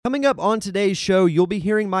Coming up on today's show, you'll be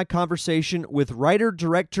hearing my conversation with writer,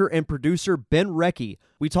 director, and producer Ben Rekhi.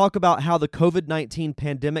 We talk about how the COVID-19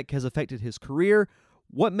 pandemic has affected his career,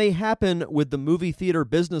 what may happen with the movie theater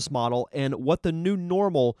business model, and what the new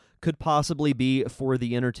normal could possibly be for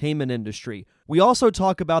the entertainment industry. We also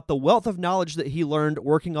talk about the wealth of knowledge that he learned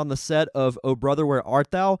working on the set of Oh Brother, Where Art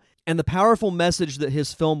Thou, and the powerful message that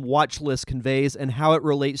his film Watch List conveys and how it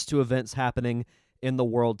relates to events happening in the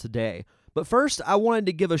world today. But first, I wanted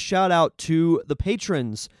to give a shout out to the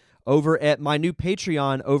patrons over at my new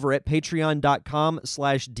Patreon over at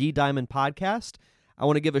patreon.com/DDiamondPodcast. I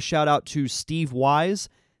want to give a shout out to Steve Wise,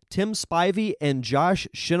 Tim Spivey, and Josh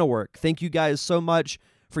Shinnework. Thank you guys so much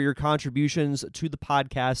for your contributions to the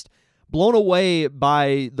podcast. Blown away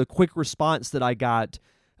by the quick response that I got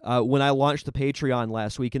when I launched the Patreon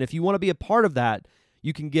last week. And if you want to be a part of that,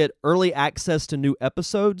 you can get early access to new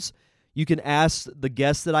episodes. You can ask the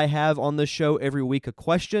guests that I have on this show every week a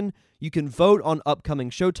question. You can vote on upcoming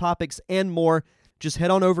show topics and more. Just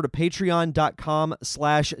head on over to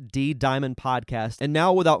patreon.com/DDiamondPodcast. And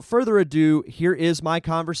now, without further ado, here is my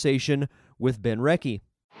conversation with Ben Rekhi.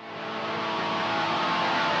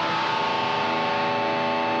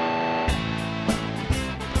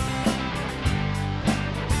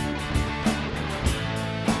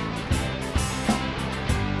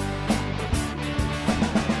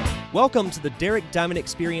 Welcome to the Derek Diamond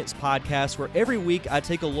Experience podcast, where every week I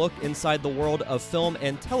take a look inside the world of film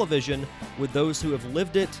and television with those who have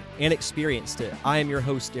lived it and experienced it. I am your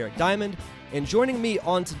host, Derek Diamond, and joining me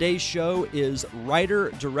on today's show is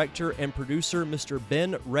writer, director, and producer, Mr.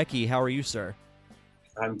 Ben Rekhi. How are you, sir?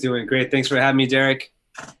 I'm doing great. Thanks for having me, Derek.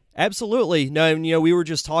 Absolutely. No, we were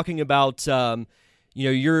just talking about,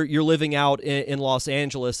 you're living out in Los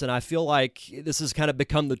Angeles, and I feel like this has kind of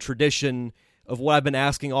become the tradition of what I've been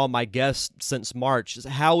asking all my guests since March.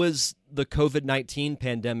 How has the COVID-19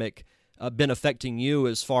 pandemic been affecting you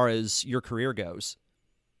as far as your career goes?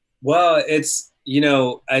 Well, it's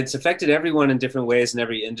affected everyone in different ways in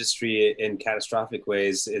every industry in catastrophic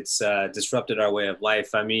ways. It's disrupted our way of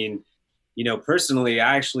life. I mean, personally,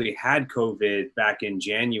 I actually had COVID back in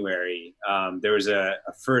January. There was a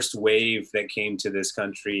first wave that came to this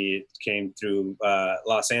country. It came through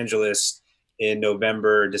Los Angeles in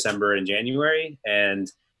November, December, and January.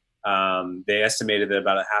 And they estimated that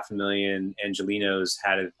about 500,000 Angelenos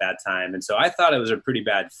had it at that time. And so I thought it was a pretty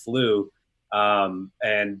bad flu,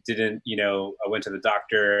 and didn't, I went to the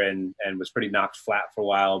doctor and was pretty knocked flat for a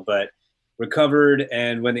while, but recovered.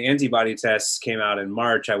 And when the antibody tests came out in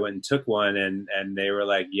March, I went and took one, and they were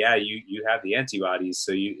like, yeah, you have the antibodies.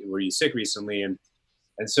 So were you sick recently? And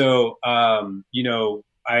so,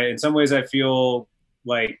 in some ways I feel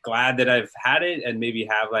like glad that I've had it and maybe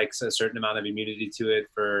have like a certain amount of immunity to it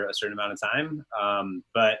for a certain amount of time.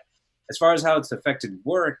 But as far as how it's affected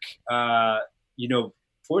work,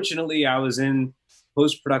 fortunately I was in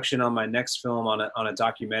post-production on my next film on a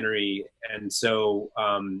documentary. And so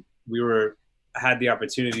had the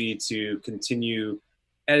opportunity to continue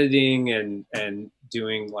editing and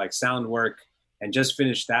doing like sound work, and just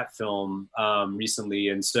finished that film recently.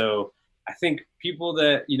 And so I think people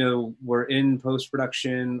that, were in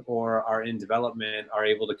post-production or are in development are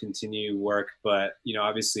able to continue work, but,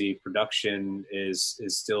 obviously production is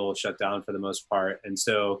still shut down for the most part. And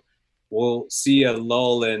so we'll see a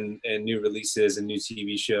lull in new releases and new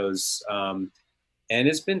TV shows. And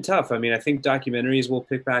it's been tough. I mean, I think documentaries will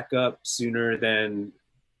pick back up sooner than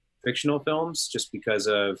fictional films, just because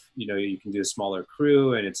of, you can do a smaller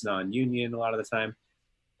crew and it's non-union a lot of the time.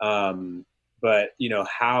 But,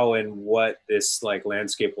 how and what this like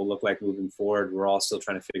landscape will look like moving forward, we're all still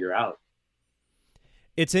trying to figure out.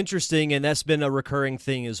 It's interesting, and that's been a recurring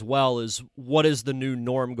thing as well, is what is the new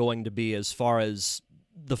norm going to be as far as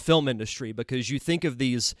the film industry? Because you think of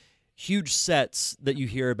these huge sets that you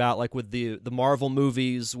hear about, like with the Marvel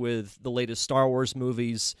movies, with the latest Star Wars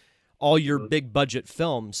movies, all your big budget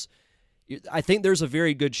films. I think there's a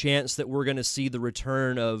very good chance that we're going to see the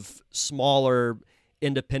return of smaller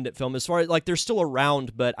independent film, as far as like they're still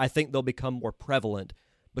around, but I think they'll become more prevalent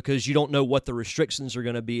because you don't know what the restrictions are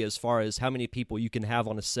going to be as far as how many people you can have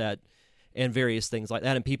on a set and various things like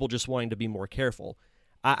that, and people just wanting to be more careful.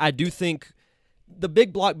 I do think the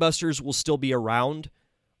big blockbusters will still be around,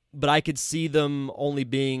 but I could see them only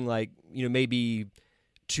being like, maybe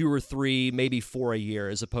 2 or 3, maybe 4 a year,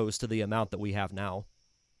 as opposed to the amount that we have now.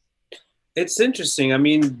 It's interesting. I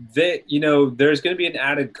mean, there's going to be an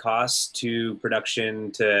added cost to production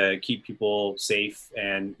to keep people safe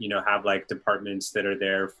and, have like departments that are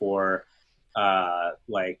there for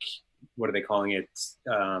like, what are they calling it?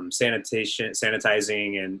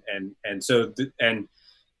 Sanitizing. And so, and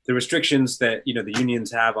the restrictions that the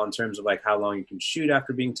unions have on terms of like how long you can shoot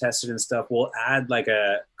after being tested and stuff will add like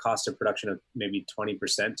a cost of production of maybe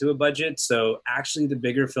 20% to a budget. So actually the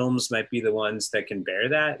bigger films might be the ones that can bear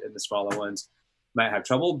that, and the smaller ones might have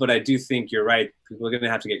trouble. But I do think you're right. People are going to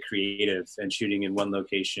have to get creative and shooting in one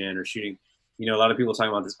location, or shooting, a lot of people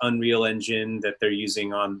talking about this Unreal Engine that they're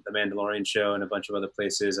using on the Mandalorian show and a bunch of other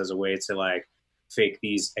places as a way to like fake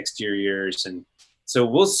these exteriors. And so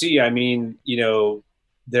we'll see. I mean,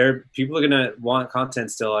 people are going to want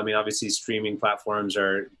content still. I mean, obviously streaming platforms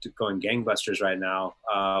are going gangbusters right now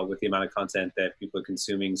with the amount of content that people are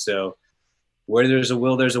consuming. So where there's a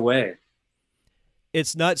will, there's a way.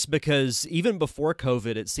 It's nuts because even before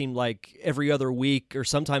COVID, it seemed like every other week or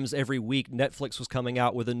sometimes every week, Netflix was coming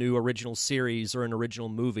out with a new original series or an original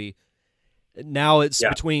movie. Now it's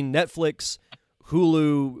between Netflix,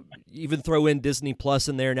 Hulu, even throw in Disney Plus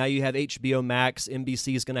in there. Now you have HBO Max,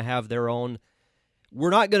 NBC is going to have their own.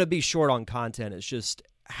 We're not going to be short on content. It's just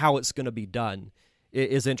how it's going to be done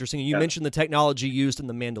is interesting. And you mentioned the technology used in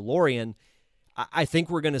The Mandalorian. I think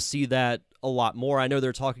we're going to see that a lot more. I know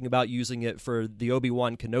they're talking about using it for the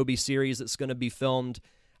Obi-Wan Kenobi series that's going to be filmed,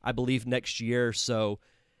 I believe, next year. So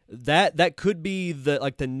that could be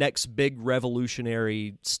the next big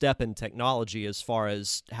revolutionary step in technology as far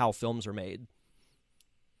as how films are made.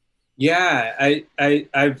 Yeah,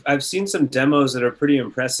 I've seen some demos that are pretty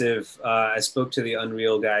impressive. I spoke to the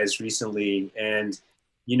Unreal guys recently, and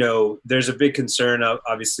there's a big concern,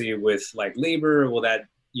 obviously, with like labor. Will that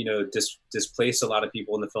displace a lot of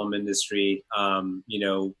people in the film industry?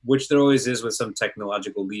 Which there always is with some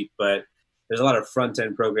technological leap, but there's a lot of front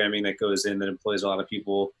end programming that goes in that employs a lot of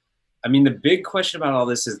people. I mean, the big question about all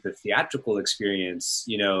this is the theatrical experience.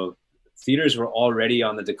 Theaters were already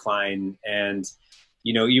on the decline, and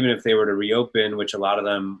even if they were to reopen, which a lot of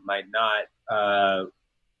them might not,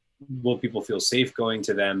 will people feel safe going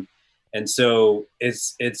to them? And so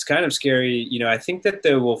it's kind of scary. I think that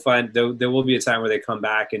there will be a time where they come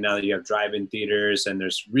back, and now that you have drive-in theaters, and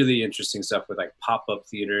there's really interesting stuff with like pop-up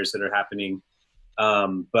theaters that are happening.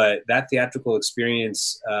 But that theatrical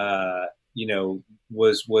experience,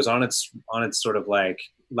 was on its sort of like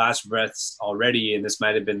last breaths already, and this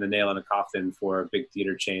might have been the nail in a coffin for big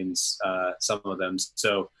theater chains, some of them.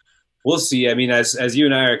 So we'll see. I mean, as you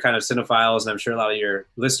and I are kind of cinephiles, and I'm sure a lot of your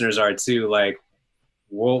listeners are too, like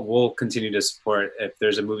we'll continue to support. If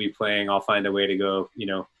there's a movie playing, I'll find a way to go,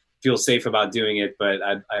 feel safe about doing it. But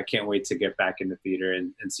I can't wait to get back in the theater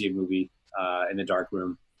and see a movie in a dark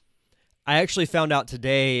room. I actually found out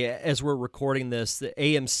today, as we're recording this, that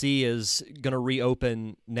AMC is going to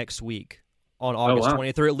reopen next week on August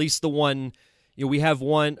 20th, or at least the one. We have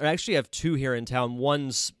one, or actually have two here in town.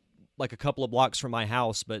 One's like a couple of blocks from my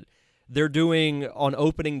house, but they're doing, on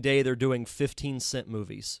opening day, they're doing 15-cent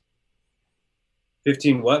movies.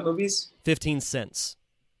 15 what movies? 15 cents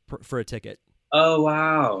for a ticket. Oh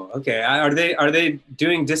wow! Okay, are they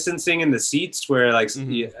doing distancing in the seats where like some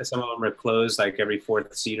of them are closed, like every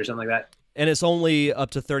fourth seat or something like that? And it's only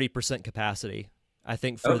up to 30% capacity, I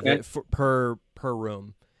think, for per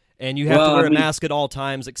room. And you have to wear a mask at all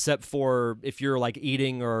times, except for if you're like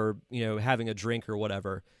eating or having a drink or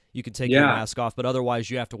whatever. You can take your mask off, but otherwise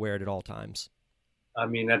you have to wear it at all times. I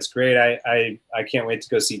mean, that's great. I can't wait to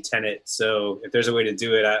go see Tenet. So if there's a way to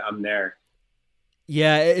do it, I'm there.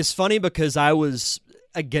 Yeah, it's funny because I was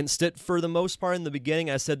against it for the most part in the beginning.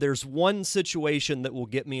 I said there's one situation that will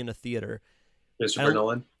get me in a theater. Christopher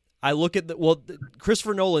Nolan? I look at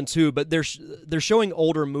Christopher Nolan too, but they're showing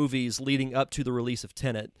older movies leading up to the release of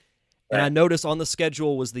Tenet. And I noticed on the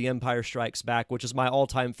schedule was The Empire Strikes Back, which is my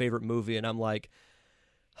all-time favorite movie, and I'm like,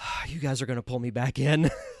 you guys are going to pull me back in.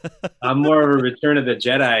 I'm more of a Return of the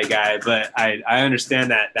Jedi guy, but I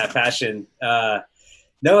understand that passion.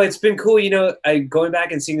 No, it's been cool. Going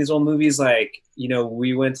back and seeing these old movies, like,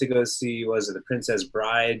 we went to go see, The Princess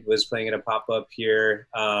Bride was playing at a pop-up here.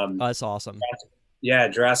 That's awesome. Yeah,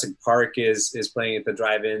 Jurassic Park is playing at the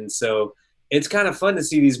drive-in. So it's kind of fun to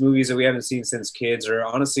see these movies that we haven't seen since kids, or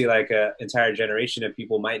honestly like an entire generation of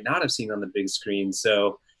people might not have seen on the big screen.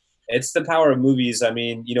 So it's the power of movies. I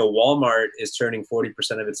mean, Walmart is turning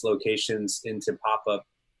 40% of its locations into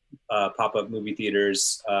pop-up movie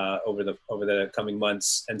theaters over the coming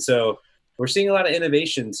months, and so we're seeing a lot of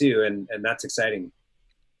innovation too, and that's exciting.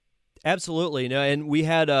 Absolutely. No, and we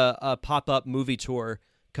had a pop-up movie tour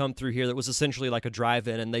come through here that was essentially like a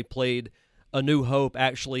drive-in, and they played A New Hope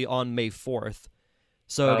actually on May 4th.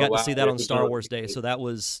 So I got to see that on Star Wars Day. So that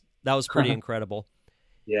was pretty incredible.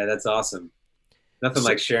 Yeah, that's awesome. Nothing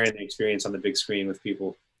like sharing the experience on the big screen with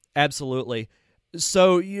people. Absolutely.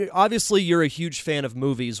 So obviously you're a huge fan of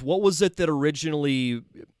movies. What was it that originally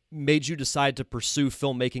made you decide to pursue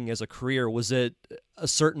filmmaking as a career? Was it a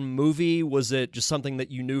certain movie? Was it just something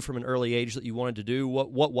that you knew from an early age that you wanted to do?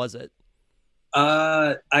 What was it?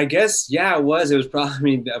 I guess, yeah, it was. It was probably, I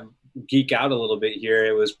mean, geek out a little bit here.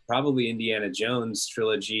 It was probably Indiana Jones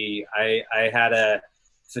trilogy. I had a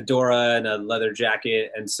fedora and a leather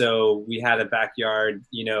jacket, and so we had a backyard,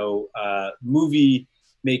 movie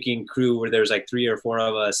making crew where there was like 3 or 4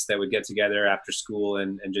 of us that would get together after school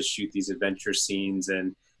and just shoot these adventure scenes.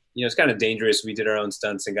 And it's kind of dangerous. We did our own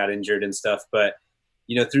stunts and got injured and stuff, but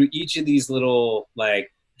through each of these little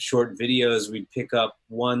like short videos, we'd pick up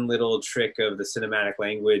one little trick of the cinematic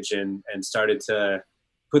language and started to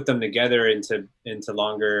put them together into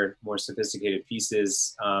longer, more sophisticated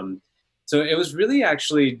pieces. So it was really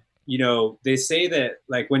actually, they say that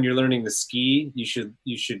like when you're learning to ski, you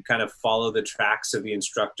should kind of follow the tracks of the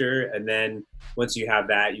instructor, and then once you have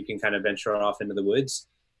that, you can kind of venture off into the woods.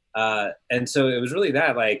 And so it was really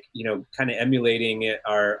that, like, kind of emulating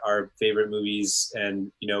our favorite movies.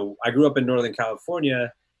 And I grew up in Northern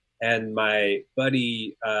California, and my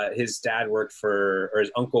buddy, his dad worked or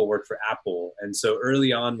his uncle worked for Apple. And so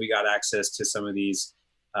early on, we got access to some of these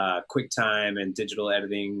QuickTime and digital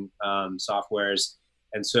editing softwares.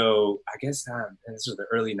 And so I guess this was the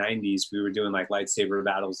early 90s. We were doing like lightsaber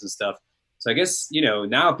battles and stuff. So I guess,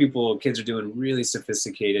 now kids are doing really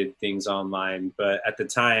sophisticated things online. But at the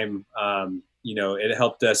time, it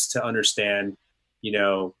helped us to understand,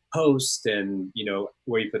 post and,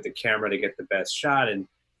 where you put the camera to get the best shot. And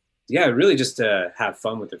yeah, really just to have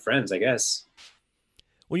fun with the friends, I guess.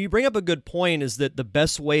 Well, you bring up a good point, is that the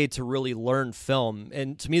best way to really learn film,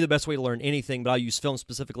 and to me the best way to learn anything, but I'll use film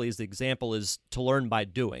specifically as the example, is to learn by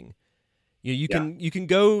doing. You can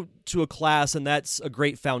go to a class, and that's a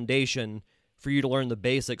great foundation for you to learn the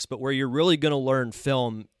basics, but where you're really going to learn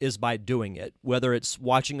film is by doing it, whether it's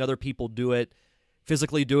watching other people do it,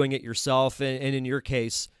 physically doing it yourself, and in your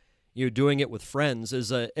case, doing it with friends is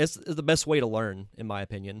the best way to learn, in my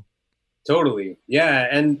opinion. Totally. Yeah.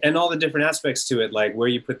 And all the different aspects to it, like where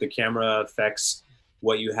you put the camera affects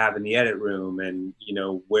what you have in the edit room, and,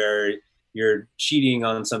 where you're cheating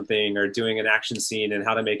on something or doing an action scene and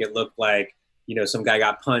how to make it look like, some guy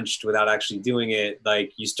got punched without actually doing it.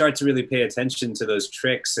 Like, you start to really pay attention to those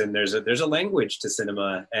tricks, and there's a language to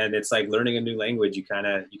cinema, and it's like learning a new language. You can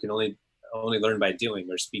only learn by doing,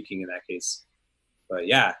 or speaking in that case. But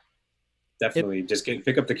yeah, definitely just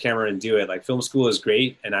pick up the camera and do it. Like, film school is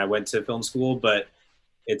great, and I went to film school, but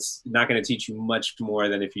it's not going to teach you much more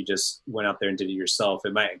than if you just went out there and did it yourself.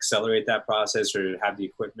 It might accelerate that process, or have the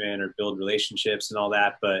equipment, or build relationships and all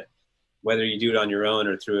that. But whether you do it on your own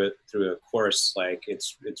or through a course, like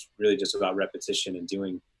it's really just about repetition and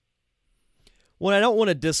doing. Well, I don't want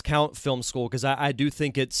to discount film school, because I do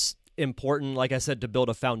think it's important, like I said, to build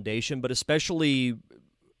a foundation, but especially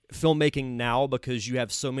filmmaking now, because you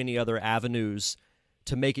have so many other avenues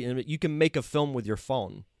to make it. You can make a film with your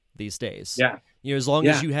phone these days. Yeah. As long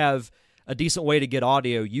as you have a decent way to get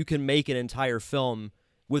audio, you can make an entire film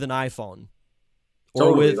with an iPhone,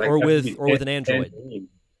 or with an Android.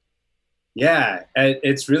 Yeah,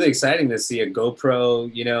 it's really exciting to see a GoPro.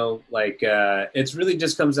 It's really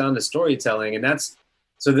just comes down to storytelling, and that's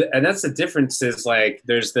the difference. Is like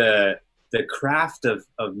there's the craft of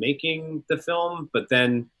making the film, but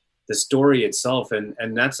then the story itself,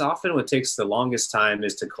 and that's often what takes the longest time,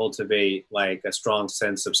 is to cultivate like a strong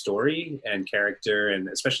sense of story and character, and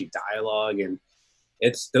especially dialogue. And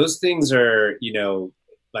those things are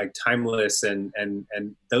like timeless, and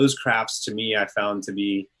those crafts, to me, I found to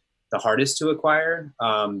be the hardest to acquire,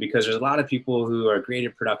 because there's a lot of people who are great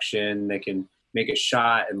at production. They can make a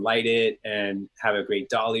shot and light it and have a great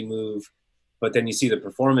dolly move, but then you see the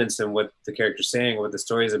performance and what the character's saying, what the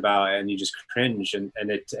story is about, and you just cringe. And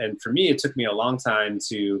for me, it took me a long time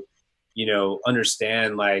to,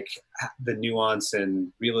 understand like the nuance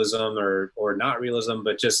and realism or not realism,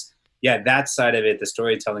 but just, yeah, that side of it, the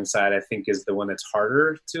storytelling side, I think is the one that's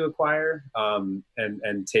harder to acquire,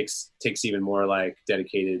 and takes even more like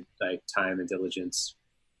dedicated like time and diligence.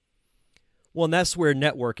 Well, and that's where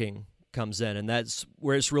networking comes in, and that's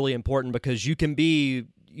where it's really important, because you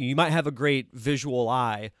might have a great visual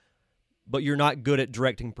eye, but you're not good at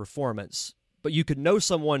directing performance. But you could know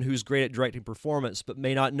someone who's great at directing performance, but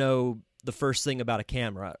may not know the first thing about a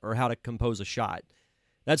camera or how to compose a shot.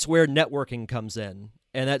 That's where networking comes in.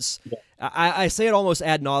 And that's, I say it almost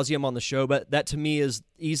ad nauseum on the show, but that to me is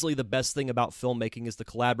easily the best thing about filmmaking, is the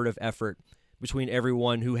collaborative effort between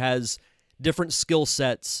everyone who has different skill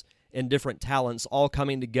sets and different talents all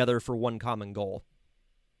coming together for one common goal.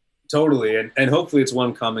 Totally. And hopefully it's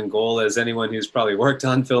one common goal. As anyone who's probably worked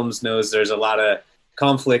on films knows, there's a lot of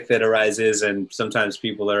conflict that arises, and sometimes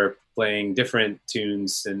people are playing different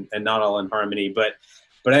tunes and not all in harmony. But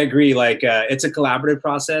I agree, like it's a collaborative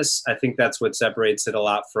process. I think that's what separates it a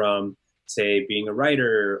lot from, say, being a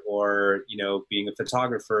writer or being a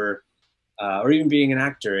photographer or even being an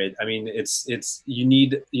actor. I mean, it's you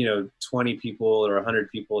need 20 people or 100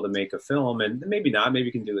 people to make a film, and maybe not. Maybe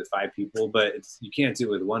you can do it with 5 people, but you can't do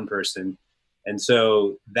it with one person. And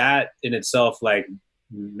so that in itself, like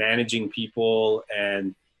managing people,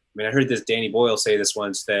 and I mean, I heard this Danny Boyle say this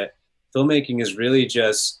once, that filmmaking is really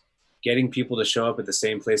just getting people to show up at the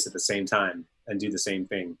same place at the same time and do the same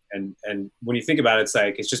thing. And when you think about it, it's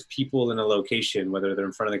like it's just people in a location, whether they're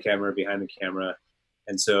in front of the camera or behind the camera.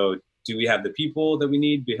 And so do we have the people that we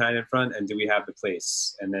need behind and front, and do we have the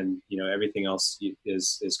place? And then everything else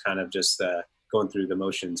is kind of just going through the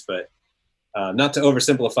motions. But not to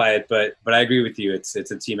oversimplify it, but I agree with you. It's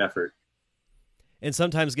a team effort. And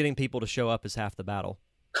sometimes getting people to show up is half the battle.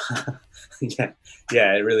 yeah,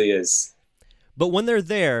 it really is. But when they're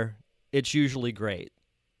there, it's usually great.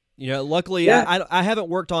 Luckily, Yeah. I haven't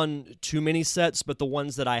worked on too many sets, but the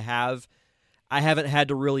ones that I haven't had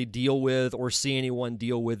to really deal with or see anyone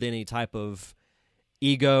deal with any type of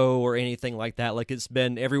ego or anything like that. Like, it's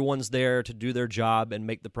been everyone's there to do their job and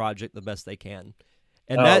make the project the best they can.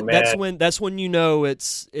 And that's when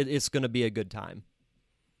it's going to be a good time.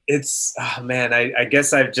 It's man, I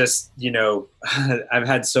guess I've just I've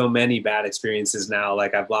had so many bad experiences now.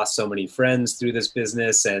 Like, I've lost so many friends through this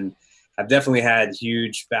business, and I've definitely had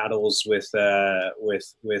huge battles with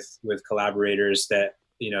collaborators that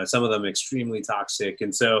some of them extremely toxic.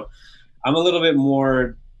 And so I'm a little bit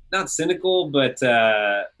more, not cynical, but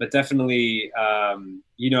definitely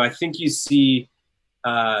I think you see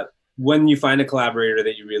when you find a collaborator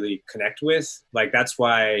that you really connect with. Like, that's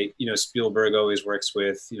why Spielberg always works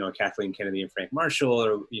with Kathleen Kennedy and Frank Marshall,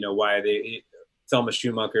 or why Thelma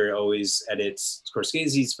Schumacher always edits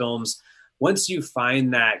Scorsese's films. Once you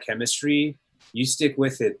find that chemistry, you stick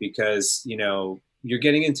with it, because you're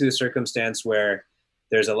getting into a circumstance where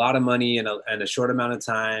there's a lot of money and a short amount of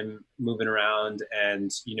time moving around,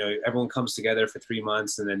 and everyone comes together for 3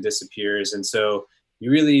 months and then disappears. And so you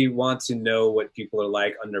really want to know what people are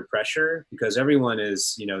like under pressure, because everyone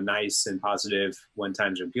is nice and positive when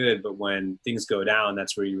times are good, but when things go down,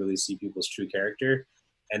 that's where you really see people's true character.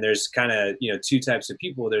 And there's kind of two types of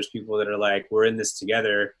people. There's people that are like, we're in this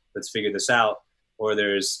together, let's figure this out. Or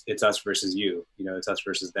there's, it's us versus you, it's us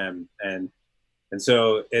versus them. And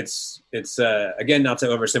so it's again, not to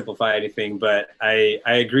oversimplify anything, but I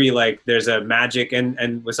agree. Like, there's a magic,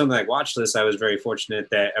 and with something like Watchlist, I was very fortunate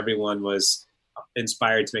that everyone was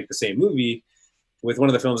inspired to make the same movie. With one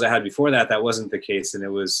of the films I had before that, that wasn't the case, and it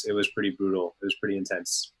was pretty brutal. It was pretty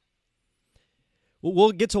intense. Well,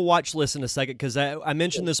 we'll get to Watchlist in a second, because I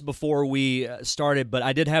mentioned this before we started, but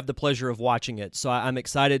I did have the pleasure of watching it, so I'm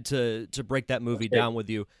excited to break that movie down with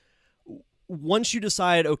you. Once you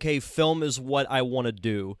decide, okay, film is what I want to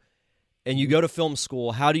do, and you go to film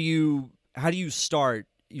school, how do you start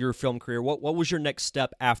your film career? What was your next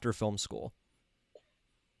step after film school?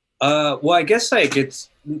 Well, I guess like it's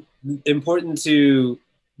important to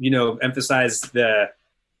emphasize the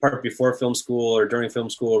part before film school or during film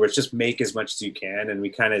school, where it's just make as much as you can. And we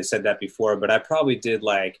kind of said that before, but I probably did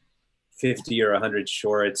like 50 or 100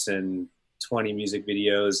 shorts and 20 music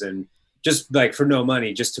videos, and just like for no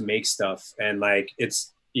money, just to make stuff. And like,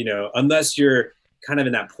 it's unless you're kind of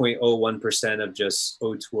in that 0.01% of just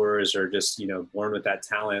auteurs, or just born with that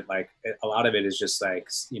talent, like a lot of it is just like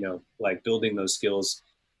like building those skills.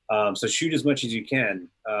 So shoot as much as you can,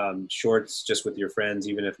 shorts just with your friends,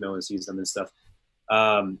 even if no one sees them and stuff.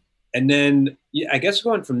 And then I guess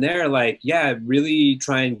going from there, like, yeah, really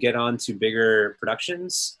try and get on to bigger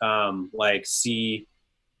productions, like see,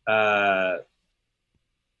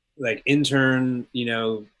 like intern,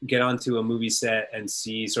 get onto a movie set and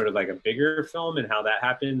see sort of like a bigger film and how that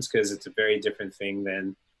happens. 'Cause it's a very different thing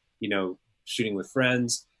than, shooting with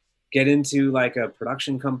friends. Get into like a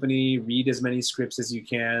production company, read as many scripts as you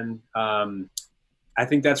can. I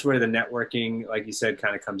think that's where the networking, like you said,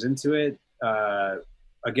 kind of comes into it.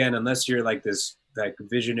 Again, unless you're like this like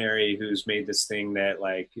visionary who's made this thing that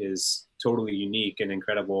like is totally unique and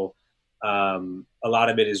incredible, a lot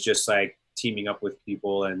of it is just like teaming up with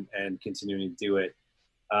people and continuing to do it.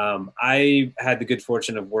 I had the good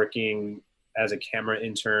fortune of working as a camera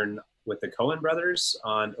intern with the Coen brothers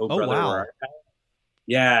on Oh Brother, wow. Where Art Thou?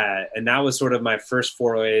 Yeah, and that was sort of my first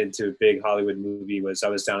foray into a big Hollywood movie. Was I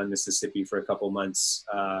was down in Mississippi for a couple months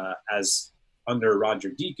as under Roger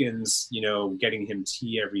Deakins, getting him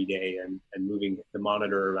tea every day and moving the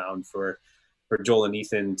monitor around for Joel and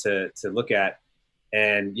Ethan to look at.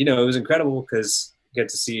 And, it was incredible because, get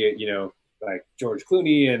to see, like George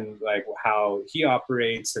Clooney and like how he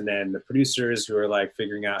operates, and then the producers who are like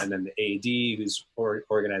figuring out, and then the AD who's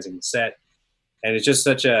organizing the set. And it's just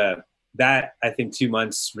such a, that I think 2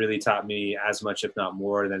 months really taught me as much, if not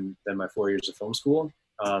more, than my 4 years of film school.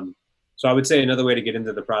 So I would say another way to get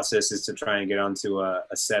into the process is to try and get onto a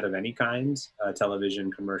set of any kind,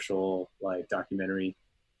 television, commercial, like documentary,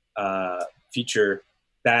 feature.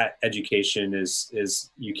 That education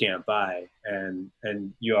is you can't buy, and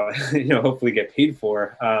hopefully get paid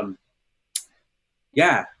for.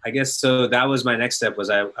 Yeah, I guess so. That was my next step.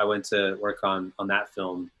 Was I went to work on that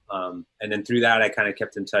film, and then through that I kind of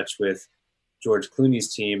kept in touch with George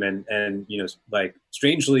Clooney's team, and like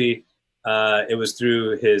strangely, it was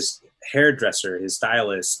through his hairdresser, his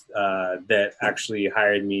stylist, that actually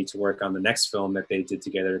hired me to work on the next film that they did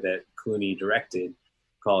together that Clooney directed,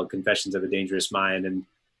 called Confessions of a Dangerous Mind. And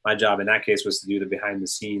my job in that case was to do the behind the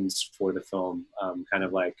scenes for the film, kind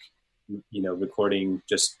of like recording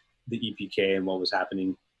just the EPK and what was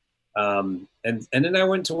happening. And then I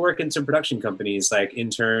went to work in some production companies, like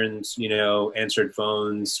interns, answered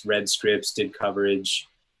phones, read scripts, did coverage.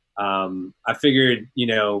 I figured,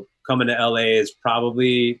 coming to LA is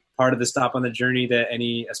probably part of the stop on the journey that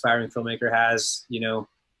any aspiring filmmaker has.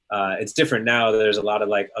 It's different now. There's a lot of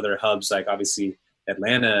like other hubs, like obviously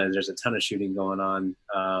Atlanta, there's a ton of shooting going on,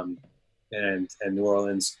 and New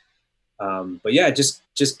Orleans. But yeah, just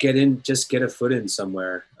get a foot in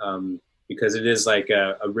somewhere, because it is like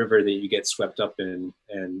a river that you get swept up in,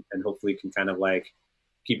 and hopefully can kind of like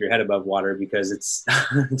keep your head above water, because it's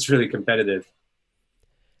it's really competitive.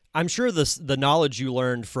 I'm sure the knowledge you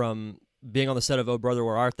learned from being on the set of Oh Brother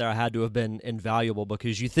Where Art Thou had to have been invaluable,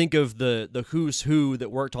 because you think of the who's who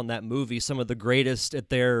that worked on that movie, some of the greatest at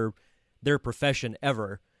their profession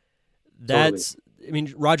ever. That's totally. I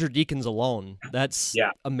mean, Roger Deakins alone, that's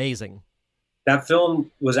amazing. That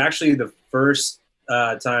film was actually the first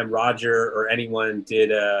time Roger or anyone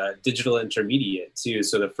did a digital intermediate too.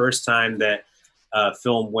 So the first time that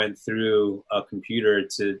film went through a computer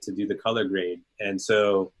to do the color grade. And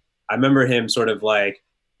so I remember him sort of like,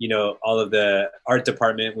 all of the art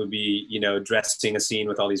department would be, dressing a scene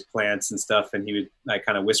with all these plants and stuff. And he would like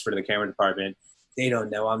kind of whisper to the camera department, "They don't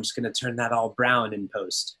know, I'm just going to turn that all brown in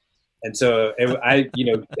post." And so I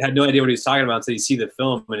had no idea what he was talking about. So you see the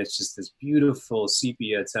film and it's just this beautiful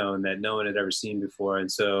sepia tone that no one had ever seen before.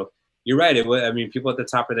 And so you're right. People at the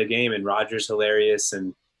top of the game, and Roger's hilarious.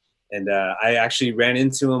 And I actually ran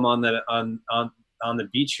into him on the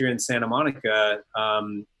beach here in Santa Monica.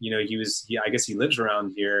 I guess he lives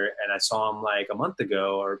around here, and I saw him like a month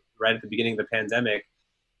ago, or right at the beginning of the pandemic.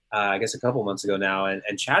 I guess a couple months ago now,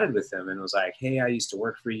 and chatted with him, and was like, "Hey, I used to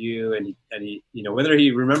work for you." And he, whether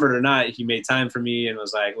he remembered or not, he made time for me and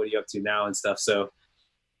was like, "What are you up to now?" and stuff. So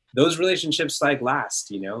those relationships like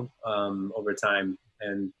last, over time.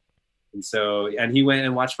 And so he went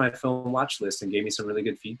and watched my film watch list and gave me some really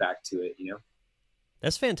good feedback to it.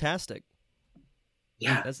 That's fantastic.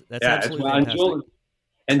 Yeah, that's absolutely fantastic.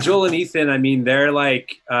 And Joel and Ethan, I mean, they're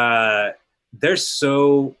like, they're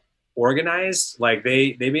so organized. Like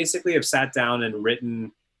they basically have sat down and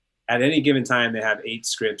written, at any given time, they have 8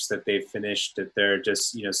 scripts that they've finished that they're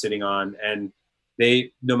just, sitting on. And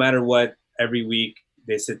they, no matter what, every week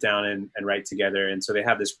they sit down and write together. And so they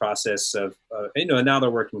have this process of, and now they're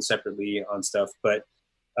working separately on stuff, but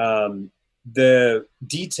the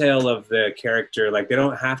detail of the character, like they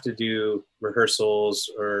don't have to do rehearsals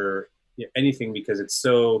or anything, because it's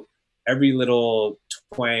so, every little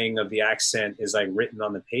twang of the accent is like written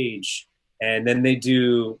on the page. And then they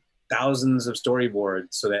do thousands of storyboards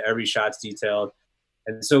so that every shot's detailed.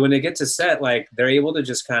 And so when they get to set, like they're able to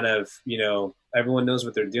just kind of, everyone knows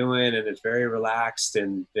what they're doing, and it's very relaxed,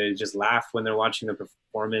 and they just laugh when they're watching the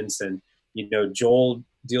performance. And, Joel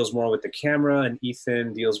deals more with the camera, and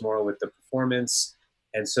Ethan deals more with the performance.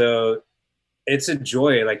 And so it's a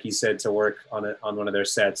joy, like you said, to work on one of their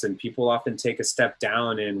sets, and people often take a step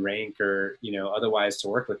down in rank or, otherwise to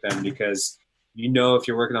work with them, because, if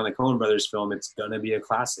you're working on the Coen Brothers film, it's going to be a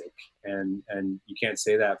classic, and you can't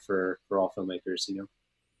say that for all filmmakers,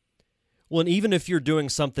 Well, and even if you're doing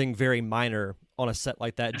something very minor on a set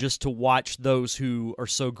like that, just to watch those who are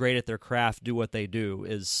so great at their craft do what they do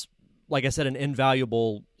is, like I said, an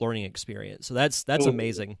invaluable learning experience. So that's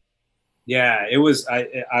amazing. Yeah, it was.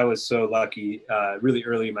 I was so lucky. Really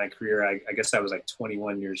early in my career, I guess I was like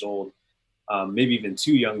 21 years old, maybe even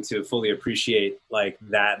too young to fully appreciate like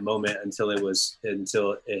that moment until it was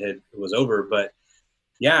over. But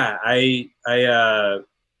yeah,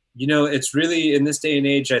 it's really, in this day and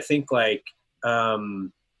age, I think like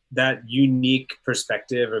that unique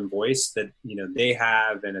perspective and voice that they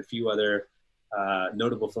have, and a few other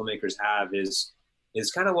notable filmmakers have is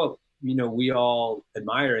kind of what we all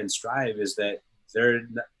admire and strive, is that they're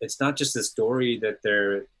it's not just the story that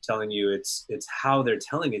they're telling you, it's how they're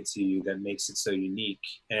telling it to you that makes it so unique.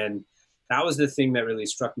 And that was the thing that really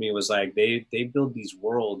struck me, was like they build these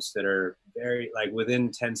worlds that are very, like, within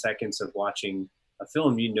 10 seconds of watching a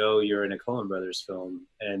film, you're in a Coen Brothers film.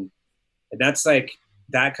 And that's like,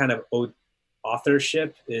 that kind of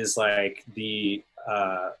authorship is like the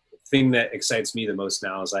thing that excites me the most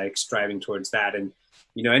now, is like striving towards that. And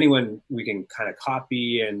anyone we can kind of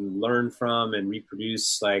copy and learn from and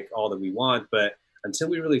reproduce like all that we want, but until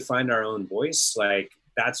we really find our own voice, like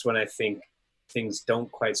that's when I think things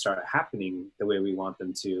don't quite start happening the way we want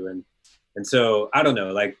them to. And so I don't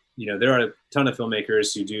know, like, there are a ton of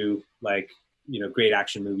filmmakers who do like, great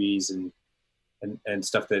action movies and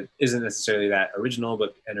stuff that isn't necessarily that original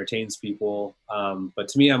but entertains people. But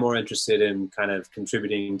to me, I'm more interested in kind of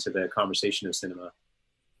contributing to the conversation of cinema.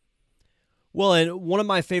 Well, and one of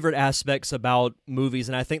my favorite aspects about movies,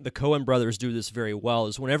 and I think the Coen brothers do this very well,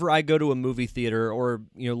 is whenever I go to a movie theater, or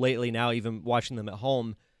lately now even watching them at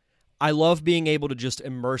home, I love being able to just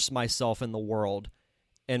immerse myself in the world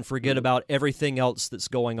and forget about everything else that's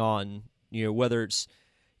going on. Whether it's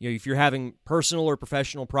if you're having personal or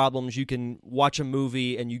professional problems, you can watch a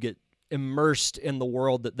movie and you get immersed in the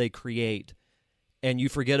world that they create, and you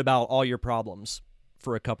forget about all your problems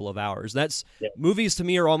for a couple of hours. Movies to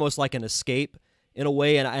me are almost like an escape in a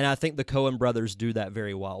way, and I think the Coen brothers do that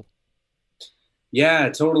very well. Yeah,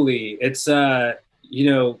 totally. It's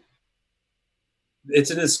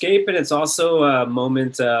it's an escape, and it's also a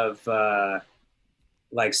moment of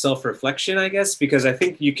like self-reflection, I guess, because I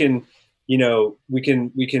think you can, we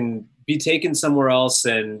can be taken somewhere else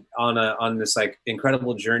and on this like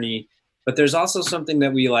incredible journey, but there's also something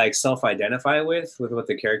that we like self-identify with what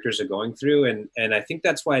the characters are going through. And I think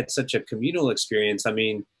that's why it's such a communal experience. I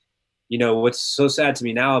mean, what's so sad to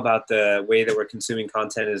me now about the way that we're consuming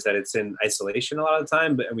content is that it's in isolation a lot of the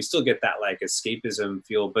time, and we still get that like escapism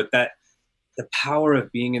feel, but that the power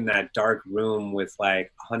of being in that dark room with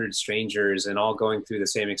like 100 strangers and all going through the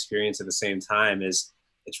same experience at the same time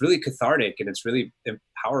it's really cathartic, and it's really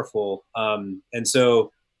powerful. And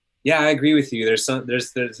so, yeah, I agree with you. There's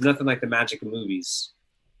nothing like the magic of movies.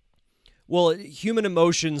 Well, human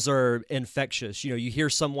emotions are infectious. You hear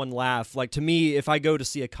someone laugh. Like, to me, if I go to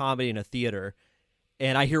see a comedy in a theater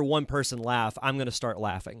and I hear one person laugh, I'm going to start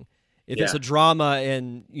laughing. If it's a drama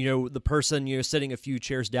and, the person, sitting a few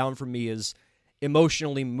chairs down from me is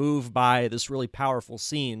emotionally moved by this really powerful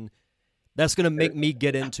scene, that's going to make me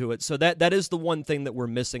get into it. So that is the one thing that we're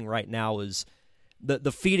missing right now, is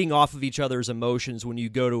the feeding off of each other's emotions when you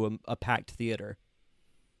go to a packed theater.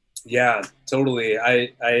 Yeah, totally.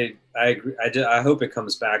 I agree. I hope it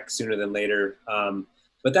comes back sooner than later.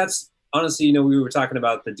 But that's honestly, we were talking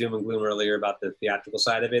about the doom and gloom earlier about the theatrical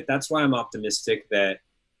side of it. That's why I'm optimistic that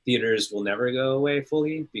theaters will never go away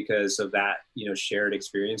fully, because of that, shared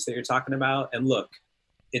experience that you're talking about. And look,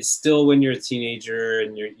 it's still, when you're a teenager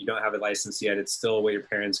and you don't have a license yet, it's still what your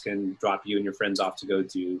parents can drop you and your friends off to go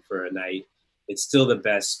do for a night. It's still the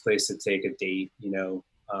best place to take a date,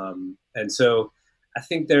 and so I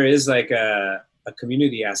think there is like a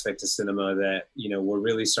community aspect to cinema that, we're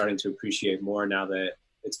really starting to appreciate more now that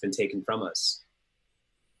it's been taken from us.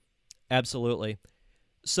 Absolutely.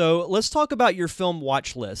 So let's talk about your film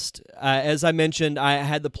watch list. As I mentioned, I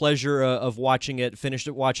had the pleasure of watching it, finished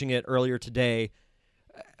watching it earlier today.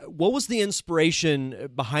 What was the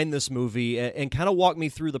inspiration behind this movie, and kind of walk me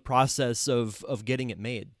through the process of getting it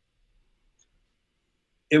made?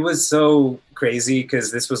 It was so crazy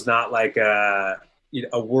because this was not like a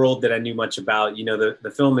world that I knew much about.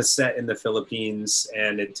 The film is set in the Philippines,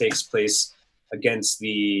 and it takes place against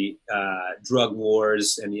the drug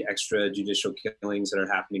wars and the extrajudicial killings that are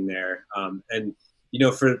happening there. And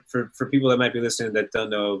for people that might be listening that don't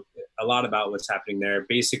know a lot about what's happening there,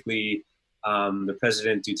 basically, the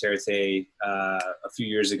President Duterte, a few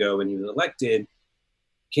years ago when he was elected,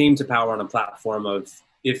 came to power on a platform of,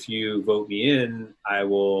 if you vote me in, I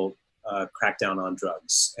will crack down on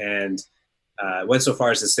drugs. And went so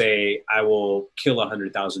far as to say, I will kill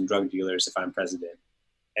 100,000 drug dealers if I'm president.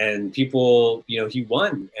 And people, he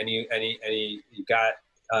won, and he got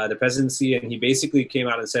the presidency, and he basically came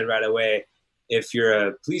out and said right away, if you're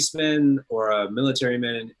a policeman or a military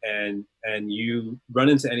man and you run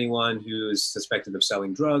into anyone who's suspected of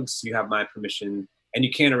selling drugs, you have my permission, and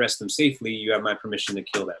you can't arrest them safely, you have my permission to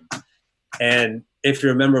kill them. And if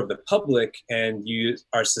you're a member of the public and you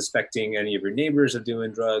are suspecting any of your neighbors of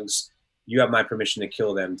doing drugs, you have my permission to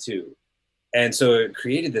kill them too. And so it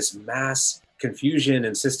created this mass confusion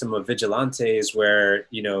and system of vigilantes where,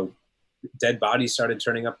 dead bodies started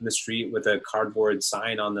turning up in the street with a cardboard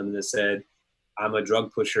sign on them that said, "I'm a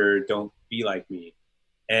drug pusher, don't be like me."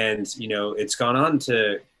 And it's gone on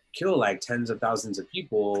to kill like tens of thousands of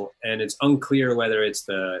people, and it's unclear whether it's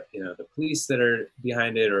the police that are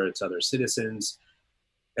behind it or it's other citizens.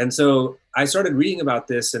 And so I started reading about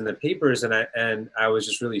this in the papers, and I was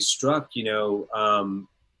just really struck,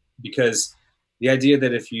 because the idea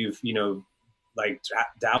that if you've like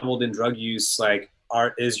dabbled in drug use, like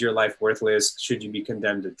is your life worthless? Should you be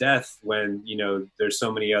condemned to death when there's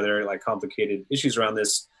so many other like complicated issues around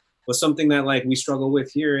this? Was something that like we struggle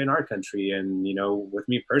with here in our country, and with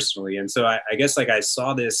me personally. And so I guess like I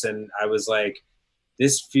saw this and I was like,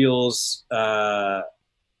 this feels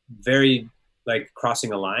very like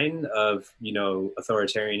crossing a line of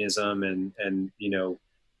authoritarianism and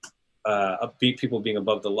upbeat people being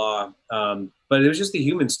above the law. But it was just a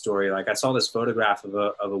human story. Like I saw this photograph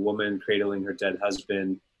of a woman cradling her dead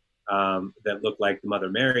husband that looked like Mother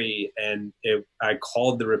Mary. And I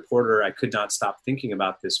called the reporter. I could not stop thinking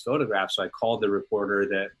about this photograph. So I called the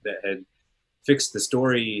reporter that had fixed the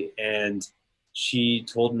story, and she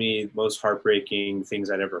told me the most heartbreaking things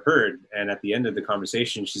I'd ever heard. And at the end of the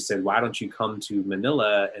conversation, she said, "Why don't you come to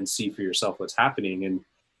Manila and see for yourself what's happening?" And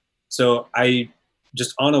so I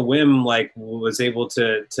just on a whim, like was able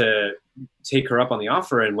to take her up on the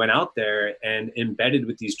offer and went out there and embedded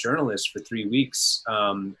with these journalists for 3 weeks.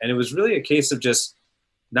 And it was really a case of just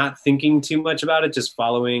not thinking too much about it, just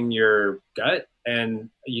following your gut. And,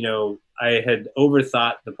 I had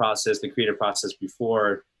overthought the process, the creative process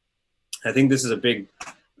before. I think this is a big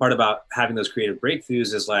part about having those creative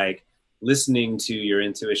breakthroughs is like listening to your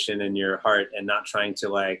intuition and your heart and not trying to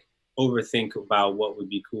like overthink about what would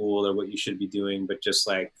be cool or what you should be doing, but just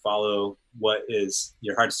like follow what is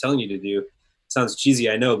your heart's telling you to do. Sounds cheesy,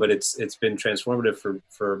 I know, but it's been transformative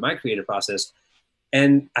for my creative process.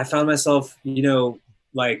 And I found myself,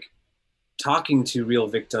 like talking to real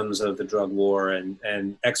victims of the drug war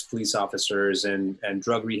and ex-police officers and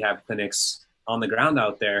drug rehab clinics on the ground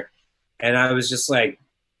out there. And I was just like,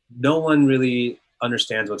 no one really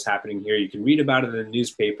understands what's happening here. You can read about it in the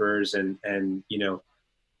newspapers and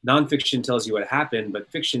nonfiction tells you what happened, but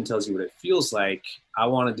fiction tells you what it feels like. I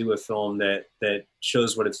want to do a film that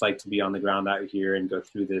shows what it's like to be on the ground out here and go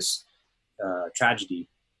through this tragedy.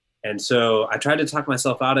 And so I tried to talk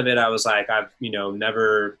myself out of it. I was like, I'm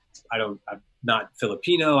not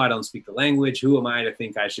Filipino. I don't speak the language. Who am I to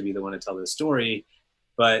think I should be the one to tell this story?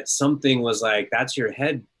 But something was like, that's your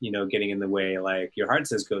head, getting in the way. Like your heart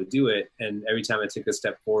says, go do it. And every time I took a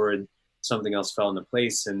step forward, something else fell into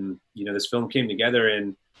place. And, this film came together,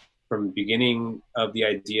 and from the beginning of the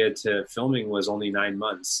idea to filming was only 9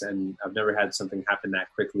 months. And I've never had something happen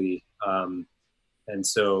that quickly. And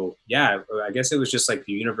so, yeah, I guess it was just like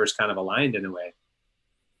the universe kind of aligned in a way.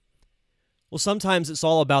 Well, sometimes it's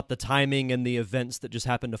all about the timing and the events that just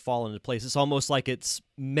happen to fall into place. It's almost like it's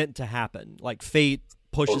meant to happen, like fate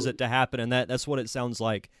pushes it to happen, and that's what it sounds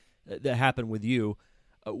like that happened with you.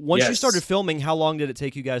 Once you started filming, how long did it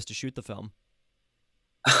take you guys to shoot the film?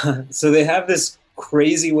 So they have this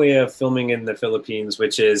crazy way of filming in the Philippines,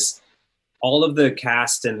 which is all of the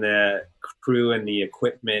cast and the crew and the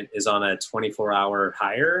equipment is on a 24-hour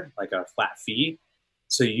hire, like a flat fee.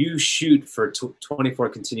 So you shoot for 24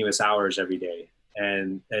 continuous hours every day.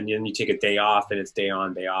 And then you take a day off, and it's day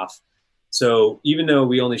on, day off. So even though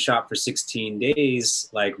we only shot for 16 days,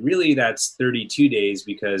 like really that's 32 days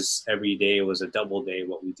because every day was a double day,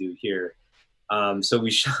 what we do here. So we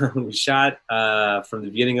shot from the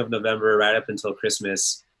beginning of November right up until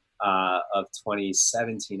Christmas of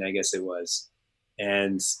 2017, I guess it was.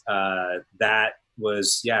 And that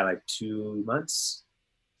was, like 2 months.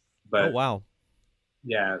 But, oh, wow.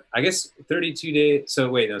 Yeah, I guess 32 days. So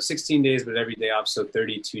wait, no, 16 days, but every day off. So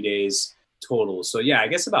 32 days total. So yeah, I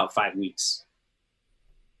guess about 5 weeks.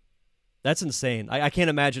 That's insane. I can't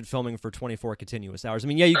imagine filming for 24 continuous hours. I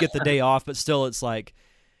mean, yeah, you get the day off, but still it's like,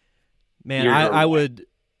 man, I would,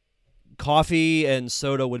 coffee and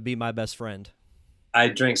soda would be my best friend. I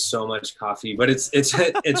drank so much coffee, but it's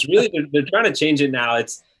really, they're trying to change it now.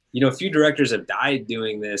 It's, a few directors have died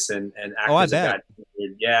doing this and actors have got,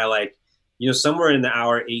 yeah, like, somewhere in the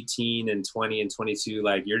hour 18 and 20 and 22,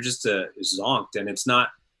 like you're just zonked, and it's not,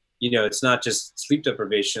 it's not just sleep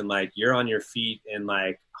deprivation. Like you're on your feet in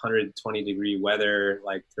like 120-degree weather,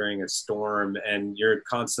 like during a storm, and you're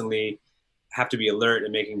constantly have to be alert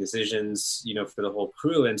and making decisions, for the whole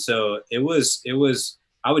crew. And so it was,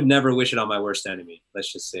 I would never wish it on my worst enemy.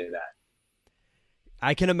 Let's just say that.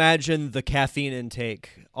 I can imagine the caffeine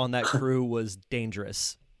intake on that crew was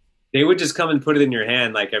dangerous. They would just come and put it in your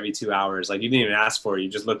hand like every 2 hours. Like you didn't even ask for it. You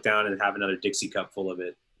just look down and have another Dixie cup full of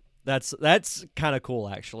it. That's kind of cool,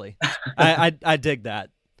 actually. I dig that.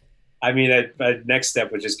 I mean, next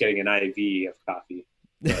step was just getting an IV of coffee,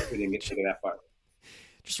 but we didn't get that far.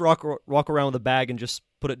 Just walk around with a bag and just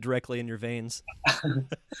put it directly in your veins.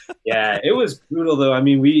 Yeah, it was brutal though. I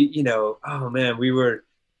mean, oh man, we were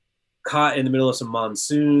caught in the middle of some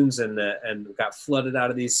monsoons and got flooded out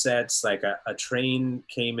of these sets. Like a train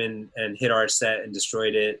came in and hit our set and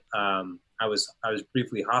destroyed it. I was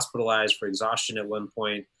briefly hospitalized for exhaustion at one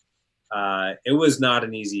point. It was not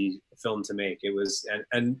an easy film to make. It was,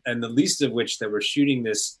 and the least of which that we're shooting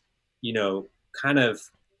this, kind of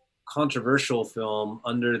controversial film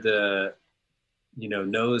under the,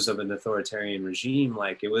 nose of an authoritarian regime.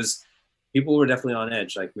 Like it was, people were definitely on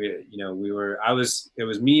edge. Like it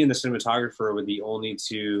was me and the cinematographer were the only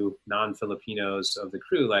two non-Filipinos of the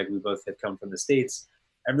crew. Like we both had come from the States.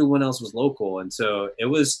 Everyone else was local. And so it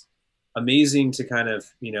was amazing to kind of,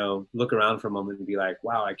 look around for a moment and be like,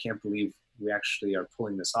 wow, I can't believe we actually are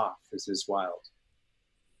pulling this off. This is wild.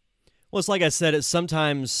 Well, it's like I said, it's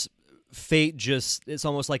sometimes fate it's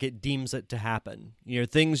almost like it deems it to happen.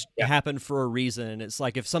 Things happen for a reason. And it's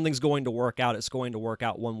like if something's going to work out, it's going to work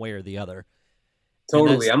out one way or the other.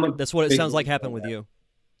 Totally. That's what it sounds like happened with you.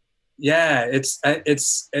 Yeah, it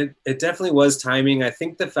definitely was timing. I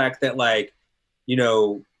think the fact that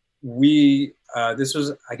we this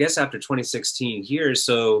was, I guess, after 2016 here.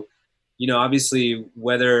 So, obviously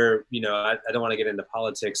whether, I don't want to get into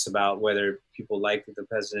politics about whether people like the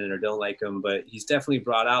president or don't like him, but he's definitely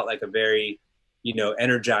brought out like a very,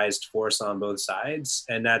 energized force on both sides.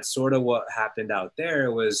 And that's sort of what happened out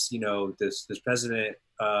there was, this president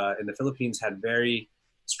in the Philippines had very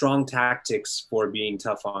strong tactics for being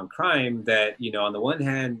tough on crime that, on the one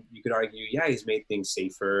hand, you could argue, yeah, he's made things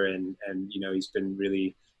safer and he's been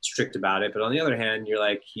really strict about it. But on the other hand, you're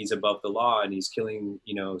like, he's above the law and he's killing,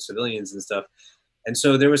 civilians and stuff. And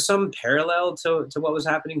so there was some parallel to what was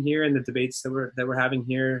happening here in the debates that we're having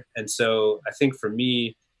here. And so I think for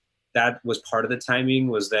me, that was part of the timing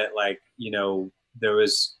was that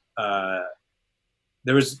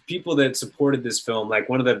there was people that supported this film. Like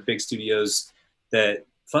one of the big studios that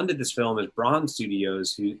funded this film is Braun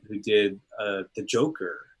Studios, who did The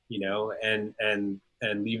Joker, and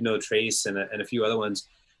Leave No Trace and a few other ones.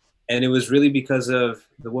 And it was really because of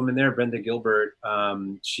the woman there, Brenda Gilbert.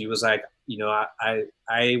 She was like,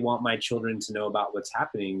 I want my children to know about what's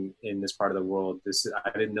happening in this part of the world.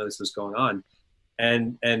 I didn't know this was going on.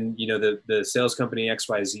 And the sales company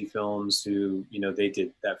XYZ Films, who, they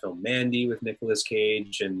did that film Mandy with Nicolas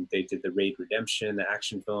Cage, and they did the Raid Redemption, the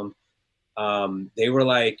action film. They were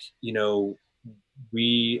like,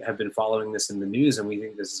 we have been following this in the news and we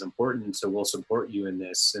think this is important, so we'll support you in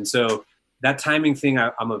this. And so that timing thing,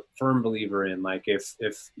 I'm a firm believer in. Like if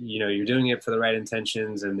you're doing it for the right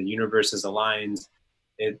intentions and the universe is aligned,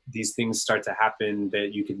 these things start to happen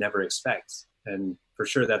that you could never expect. And for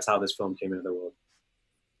sure, that's how this film came into the world.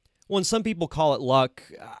 When some people call it luck,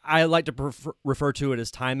 I like to refer to it as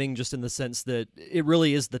timing, just in the sense that it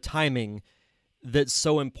really is the timing that's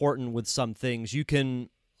so important with some things. You can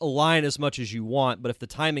align as much as you want, but if the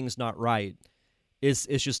timing's not right, it's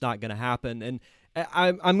just not going to happen. And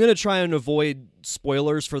I'm going to try and avoid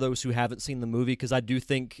spoilers for those who haven't seen the movie, because I do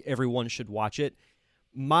think everyone should watch it.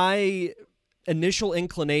 My initial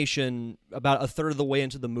inclination about a third of the way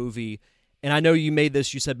into the movie, and I know you made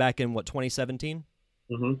this, you said back in, 2017?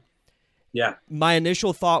 Mm-hmm. Yeah. My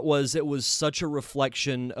initial thought was it was such a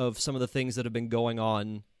reflection of some of the things that have been going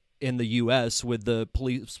on in the U.S. with the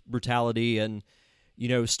police brutality and,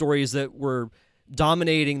 stories that were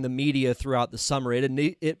dominating the media throughout the summer.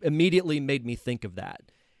 It immediately made me think of that.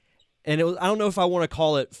 And I don't know if I want to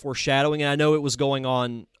call it foreshadowing, and I know it was going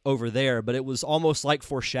on over there, but it was almost like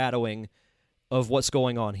foreshadowing of what's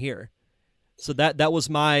going on here. So that was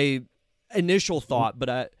my initial thought.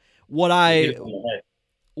 But what I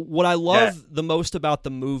love the most about the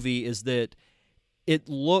movie is that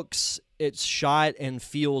it's shot and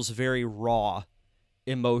feels very raw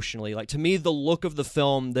emotionally. Like, to me, the look of the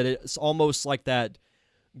film, that it's almost like that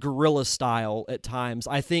guerrilla style at times,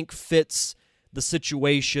 I think fits the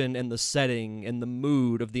situation and the setting and the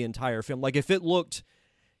mood of the entire film. Like, if it looked,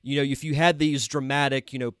 if you had these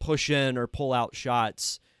dramatic, push in or pull out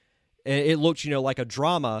shots, and it looked, like a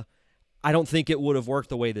drama, I don't think it would have worked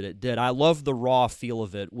the way that it did. I love the raw feel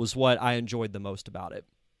of it, was what I enjoyed the most about it.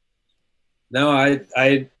 No,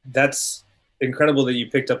 I that's incredible that you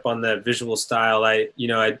picked up on the visual style. I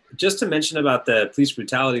just to mention about the police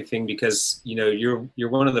brutality thing, because you're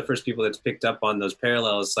one of the first people that's picked up on those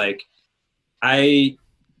parallels. Like,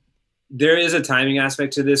 there is a timing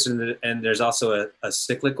aspect to this, and there's also a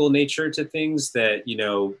cyclical nature to things that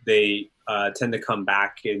they tend to come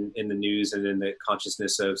back in the news and in the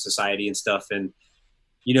consciousness of society and stuff. And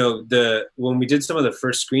you know, the when we did some of the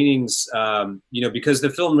first screenings, you know, because the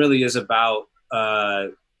film really is about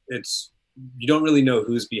it's you don't really know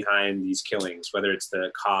who's behind these killings, whether it's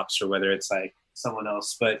the cops or whether it's like someone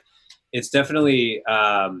else, but it's definitely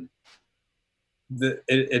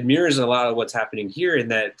it mirrors a lot of what's happening here in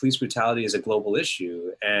that police brutality is a global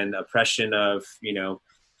issue and oppression of, you know,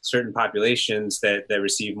 certain populations that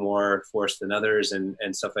receive more force than others and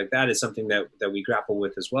stuff like that is something that we grapple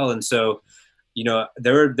with as well. And so, you know,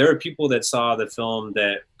 there are people that saw the film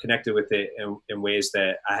that connected with it in ways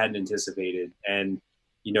that I hadn't anticipated. And,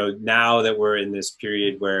 you know, now that we're in this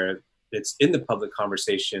period where it's in the public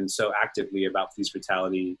conversation so actively about police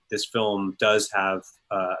brutality, this film does have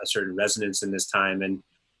a certain resonance in this time. And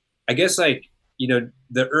I guess, like, you know,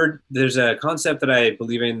 there's a concept that I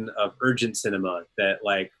believe in of urgent cinema, that,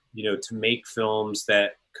 like, you know, to make films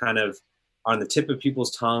that kind of on the tip of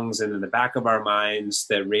people's tongues and in the back of our minds,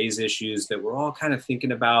 that raise issues that we're all kind of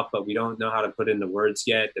thinking about, but we don't know how to put into words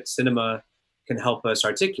yet, that cinema can help us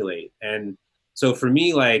articulate. And so for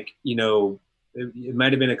me, like, you know, it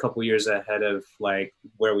might have been a couple years ahead of like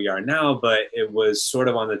where we are now, but it was sort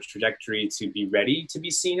of on the trajectory to be ready to be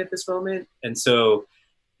seen at this moment. And so,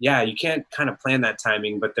 yeah, you can't kind of plan that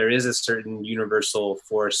timing, but there is a certain universal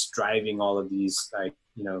force driving all of these, like,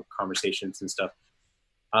 you know, conversations and stuff.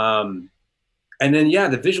 And then, yeah,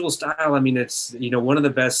 the visual style, I mean, it's, you know, one of the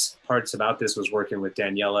best parts about this was working with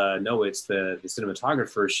Daniela Nowitz, the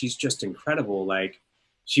cinematographer. She's just incredible. Like,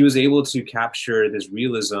 she was able to capture this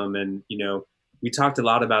realism. And, you know, we talked a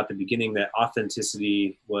lot about the beginning that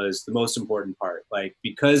authenticity was the most important part. Like,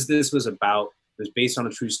 because this was based on a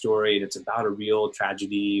true story and it's about a real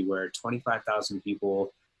tragedy where 25,000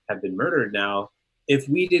 people have been murdered now. If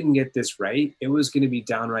we didn't get this right, it was going to be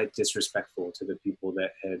downright disrespectful to the people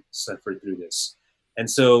that had suffered through this. And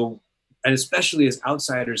so, and especially as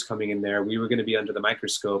outsiders coming in there, we were going to be under the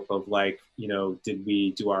microscope of, like, you know, did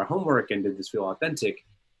we do our homework and did this feel authentic?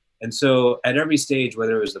 And so at every stage,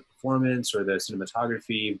 whether it was the performance or the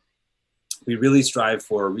cinematography, we really strive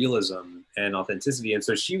for realism and authenticity. And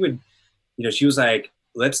so she would, you know, she was like,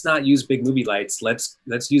 let's not use big movie lights. Let's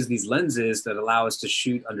use these lenses that allow us to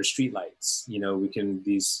shoot under street lights. You know, we can,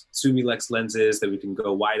 these Sumilex lenses that we can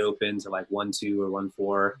go wide open to like 1.2 or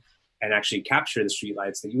 1.4 and actually capture the street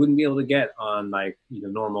lights that you wouldn't be able to get on, like, you know,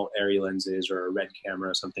 normal Arri lenses or a red camera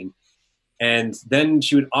or something. And then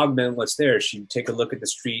she would augment what's there. She'd take a look at the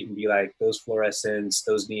street and be like, those fluorescents,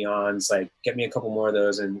 those neons, like, get me a couple more of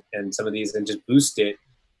those and some of these, and just boost it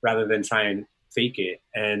rather than try and fake it.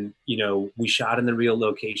 And, you know, we shot in the real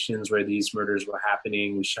locations where these murders were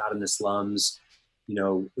happening. We shot in the slums. You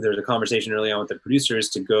know, there was a conversation early on with the producers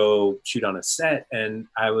to go shoot on a set. And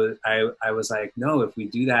I was like, no, if we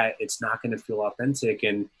do that, it's not going to feel authentic.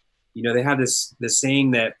 And, you know, they have this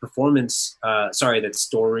saying that that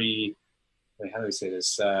story, how do we say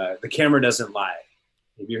this? The camera doesn't lie.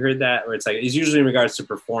 Have you heard that? Where it's like, it's usually in regards to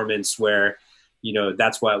performance where, you know,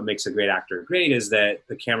 that's what makes a great actor great, is that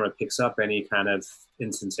the camera picks up any kind of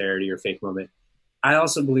insincerity or fake moment. I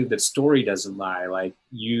also believe that story doesn't lie. Like,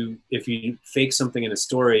 if you fake something in a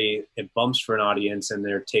story, it bumps for an audience and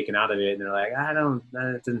they're taken out of it and they're like,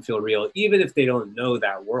 that didn't feel real, even if they don't know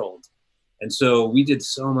that world. And so we did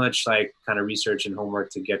so much, like, kind of research and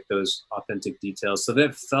homework to get those authentic details so that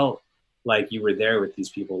it felt like you were there with these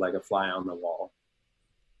people, like a fly on the wall.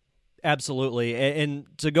 Absolutely. And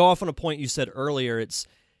to go off on a point you said earlier, it's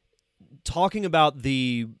talking about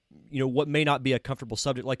the, you know, what may not be a comfortable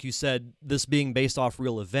subject, like you said, this being based off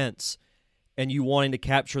real events and you wanting to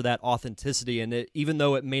capture that authenticity. And even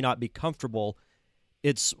though it may not be comfortable,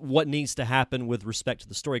 it's what needs to happen with respect to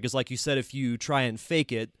the story. Because like you said, if you try and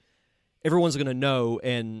fake it, everyone's going to know.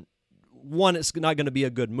 And one, it's not going to be a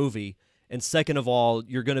good movie. And second of all,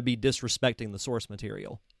 you're going to be disrespecting the source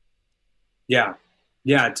material. Yeah.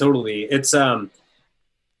 Yeah, totally. It's,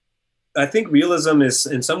 I think realism is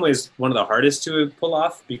in some ways one of the hardest to pull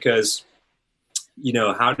off because, you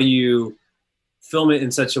know, how do you film it in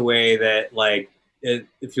such a way that, like, it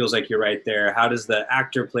feels like you're right there? How does the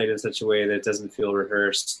actor play it in such a way that it doesn't feel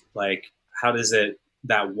rehearsed? Like, how does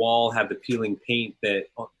that wall have the peeling paint that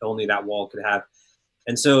only that wall could have?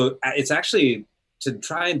 And so it's actually, to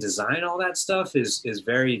try and design all that stuff is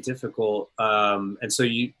very difficult. And so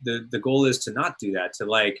the goal is to not do that, to,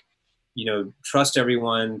 like, you know, trust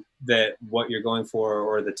everyone that what you're going for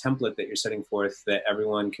or the template that you're setting forth, that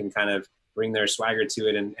everyone can kind of bring their swagger to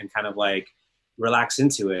it and kind of like relax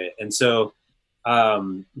into it. And so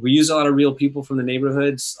we use a lot of real people from the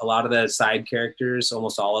neighborhoods. A lot of the side characters,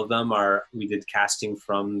 almost all of them we did casting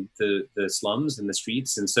from the slums and the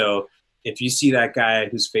streets. And so if you see that guy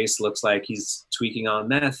whose face looks like he's tweaking on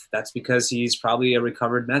meth, that's because he's probably a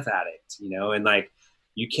recovered meth addict, you know, and like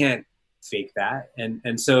you can't fake that.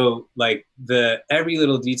 And so like the every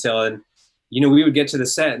little detail, and you know, we would get to the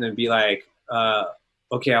set and it'd be like,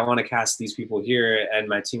 okay, I want to cast these people here, and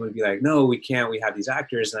my team would be like, no, we can't. We have these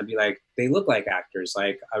actors, and I'd be like, they look like actors.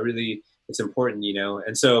 Like I really, it's important, you know.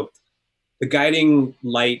 And so the guiding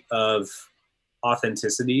light of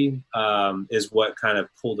authenticity is what kind of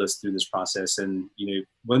pulled us through this process. And you know,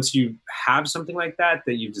 once you have something like that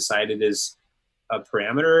that you've decided is a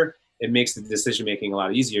parameter, it makes the decision making a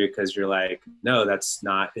lot easier because you're like, no, that's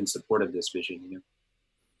not in support of this vision. You know.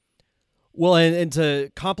 Well, and to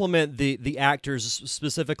compliment the actors,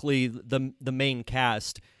 specifically the main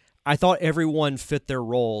cast, I thought everyone fit their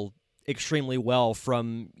role extremely well.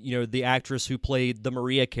 From, you know, the actress who played the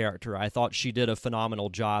Maria character, I thought she did a phenomenal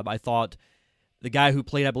job. I thought the guy who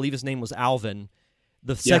played, I believe his name was Alvin,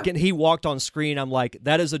 the second he walked on screen, I'm like,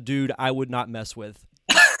 that is a dude I would not mess with.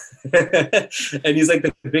 And he's like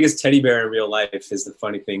the biggest teddy bear in real life is the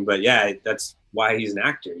funny thing. But yeah, that's why he's an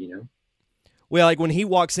actor, you know? Well, like when he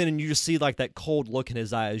walks in and you just see like that cold look in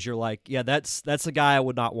his eyes, you're like, yeah, that's a guy I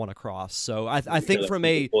would not want to cross. So I think from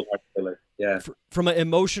from an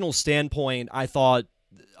emotional standpoint, I thought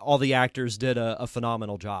all the actors did a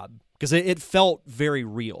phenomenal job, because it felt very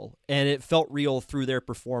real, and it felt real through their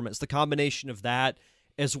performance. The combination of that,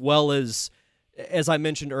 as well as I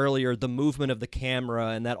mentioned earlier, the movement of the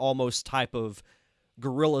camera and that almost type of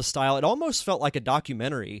guerrilla style, it almost felt like a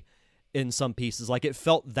documentary in some pieces. Like it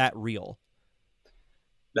felt that real.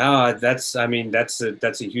 No, I mean, that's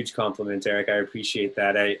a huge compliment, Eric. I appreciate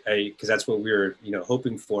that. Because that's what we were, you know,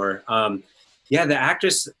 hoping for. Yeah, the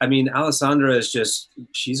actress, I mean, Alessandra is just,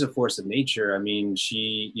 she's a force of nature. I mean,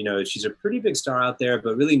 she, you know, she's a pretty big star out there,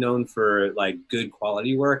 but really known for like good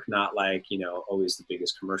quality work, not like, you know, always the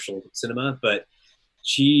biggest commercial cinema. But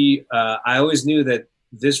I always knew that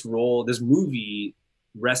this role, this movie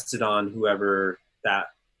rested on whoever that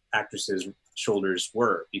actress's shoulders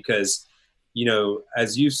were, because you know,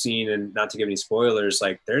 as you've seen, and not to give any spoilers,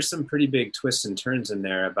 like there's some pretty big twists and turns in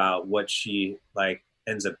there about what she like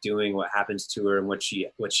ends up doing, what happens to her, and what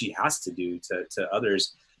she has to do to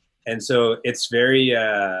others. And so it's very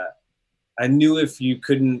I knew if you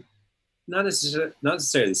couldn't not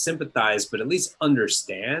necessarily sympathize, but at least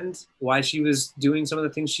understand why she was doing some of the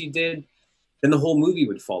things she did, then the whole movie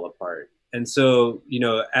would fall apart. And so, you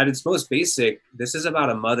know, at its most basic, this is about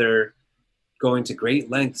a mother going to great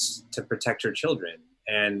lengths to protect her children.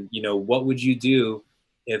 And, you know, what would you do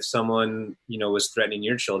if someone, you know, was threatening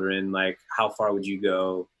your children? Like, how far would you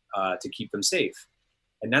go to keep them safe?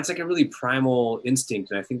 And that's like a really primal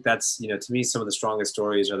instinct. And I think that's, you know, to me, some of the strongest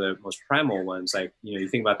stories are the most primal ones. Like, you know, you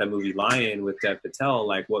think about that movie Lion with Dev Patel,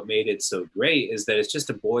 like what made it so great is that it's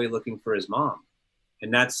just a boy looking for his mom.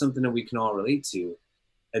 And that's something that we can all relate to.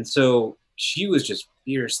 And so she was just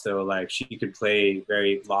fierce though. Like she could play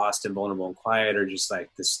very lost and vulnerable and quiet, or just like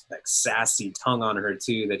this like sassy tongue on her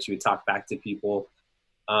too, that she would talk back to people.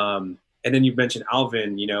 And then you mentioned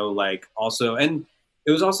Alvin, you know, like also, and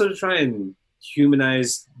it was also to try and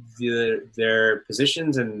humanize their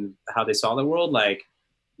positions and how they saw the world. Like,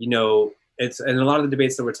 you know, it's, and a lot of the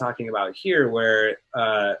debates that we're talking about here, where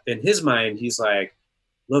in his mind, he's like,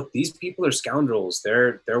 look, these people are scoundrels.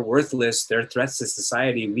 They're worthless. They're threats to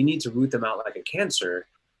society. We need to root them out like a cancer.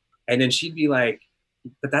 And then she'd be like,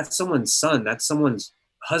 but that's someone's son. That's someone's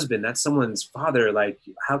husband. That's someone's father. Like,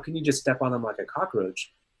 how can you just step on them like a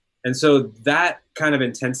cockroach? And so that kind of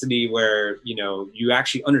intensity where, you know, you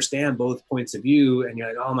actually understand both points of view and you're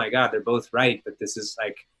like, oh my God, they're both right. But this is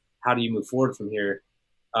like, how do you move forward from here?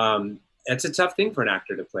 It's a tough thing for an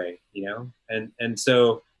actor to play, you know? And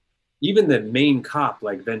so even the main cop,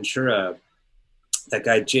 like Ventura, that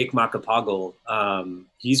guy, Jake Macapagal,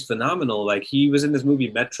 he's phenomenal. Like he was in this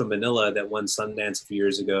movie Metro Manila that won Sundance a few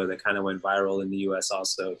years ago that kind of went viral in the US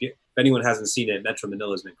also. If anyone hasn't seen it, Metro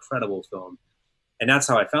Manila is an incredible film. And that's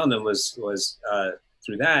how I found him was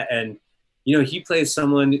through that. And, you know, he plays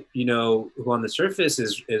someone, you know, who on the surface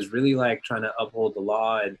is really like trying to uphold the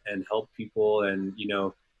law and help people and, you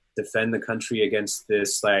know, defend the country against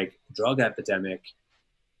this like drug epidemic.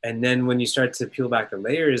 And then when you start to peel back the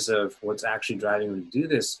layers of what's actually driving him to do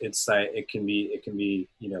this, it's like it can be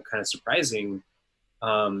you know, kind of surprising.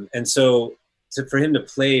 And so for him to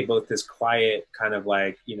play both this quiet kind of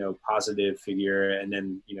like, you know, positive figure, and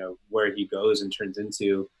then, you know, where he goes and turns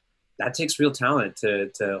into, that takes real talent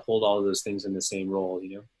to hold all of those things in the same role,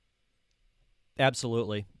 you know?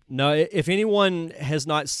 Absolutely. No, if anyone has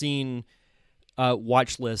not seen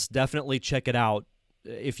Watch List, definitely check it out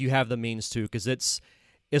if you have the means to, because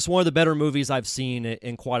It's one of the better movies I've seen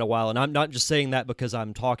in quite a while, and I'm not just saying that because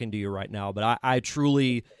I'm talking to you right now, but I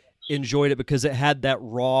truly enjoyed it because it had that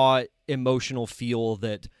raw emotional feel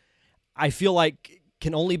that I feel like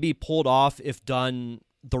can only be pulled off if done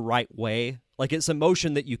the right way. Like it's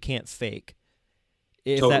emotion that you can't fake.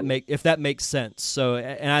 Totally. If that makes sense. So,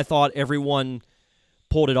 and I thought everyone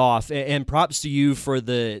pulled it off, and props to you for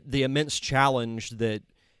the immense challenge that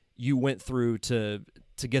you went through to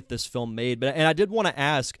get this film made. But and I did want to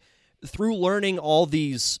ask, through learning all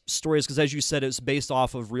these stories, because as you said, it's based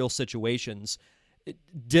off of real situations.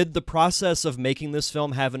 Did the process of making this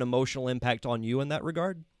film have an emotional impact on you in that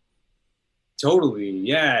regard? Totally.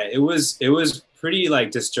 Yeah, it was pretty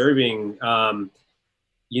like disturbing.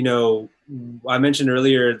 You know, I mentioned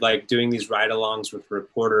earlier, like doing these ride-alongs with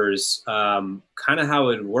reporters. Kind of how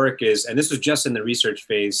it would work is, and this was just in the research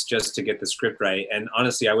phase, just to get the script right. And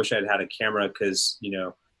honestly, I wish I had had a camera because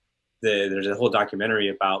there's a whole documentary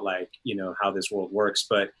about like how this world works.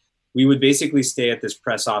 But we would basically stay at this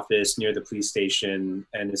press office near the police station,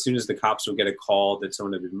 and as soon as the cops would get a call that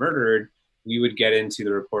someone had been murdered, we would get into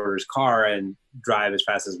the reporter's car and drive as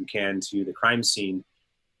fast as we can to the crime scene.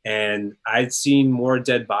 And I'd seen more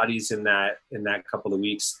dead bodies in that couple of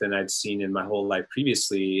weeks than I'd seen in my whole life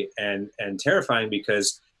previously, and terrifying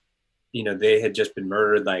because they had just been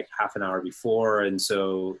murdered like half an hour before, and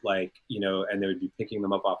so like and they would be picking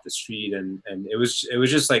them up off the street, and it was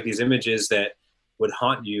just like these images that would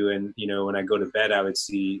haunt you. And when I go to bed, I would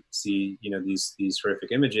see these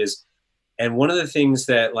horrific images. And one of the things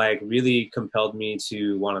that like really compelled me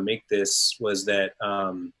to want to make this was that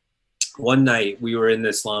one night we were in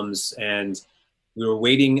the slums and we were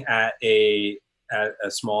waiting at a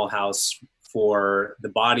small house for the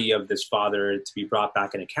body of this father to be brought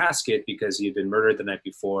back in a casket because he had been murdered the night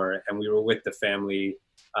before. And we were with the family,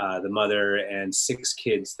 the mother and 6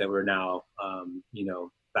 kids that were now,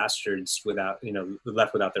 bastards without,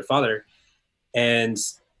 left without their father. And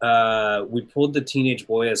we pulled the teenage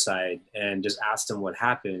boy aside and just asked him what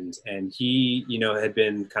happened. And he, had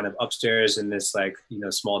been kind of upstairs in this like,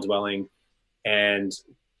 small dwelling, and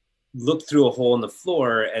looked through a hole in the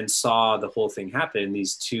floor and saw the whole thing happen.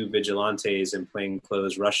 These 2 vigilantes in plain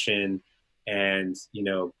clothes rush in and,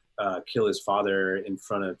 kill his father in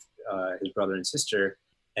front of his brother and sister.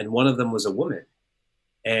 And one of them was a woman.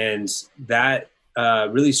 And that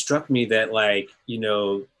really struck me that like,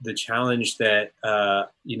 the challenge that, a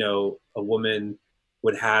woman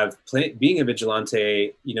would have being a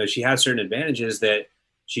vigilante, she has certain advantages that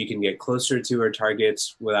she can get closer to her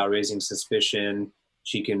targets without raising suspicion.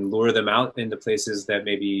 She can lure them out into places that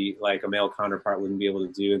maybe like a male counterpart wouldn't be able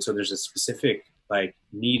to do. And so there's a specific like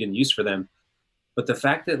need and use for them. But the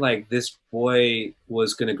fact that like this boy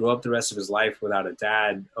was going to grow up the rest of his life without a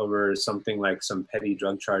dad over something like some petty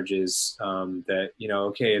drug charges, that,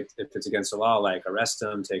 okay, if it's against the law, like arrest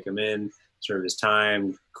him, take him in, serve his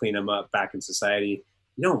time, clean him up back in society.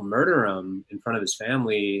 You don't murder him in front of his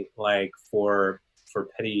family, like for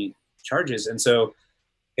petty charges. And so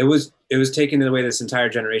it was taking away this entire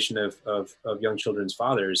generation of young children's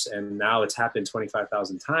fathers, and now it's happened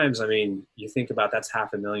 25,000 times. I mean, you think about that's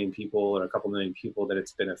 500,000 people or a couple million people that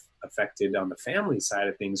it's been affected on the family side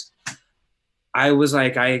of things. I was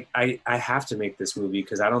like, I have to make this movie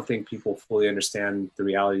because I don't think people fully understand the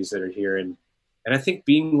realities that are here, and I think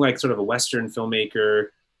being like sort of a Western filmmaker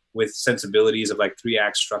with sensibilities of like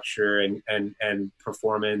 3-act structure and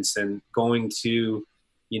performance and going to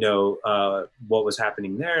what was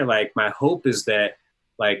happening there. Like my hope is that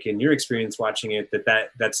like in your experience watching it,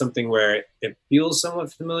 that's something where it feels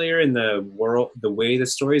somewhat familiar in the world, the way the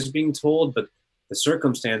story is being told, but the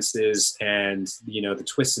circumstances and, the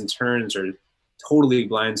twists and turns are totally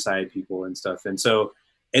blindside people and stuff. And so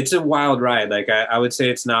it's a wild ride. Like I would say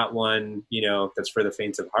it's not one, that's for the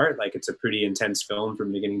faint of heart. Like it's a pretty intense film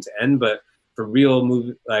from beginning to end, but for real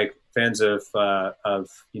movie, like fans of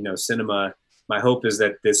cinema, my hope is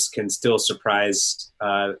that this can still surprise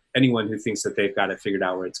anyone who thinks that they've got it figured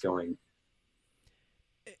out where it's going.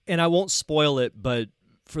 And I won't spoil it, but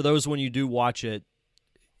for those when you do watch it,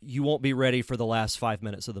 you won't be ready for the last 5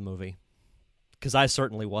 minutes of the movie, because I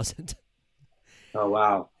certainly wasn't. Oh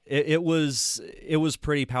wow! It was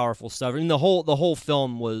pretty powerful stuff. I mean, the whole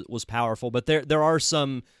film was powerful, but there are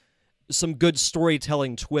some good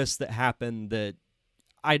storytelling twists that happen that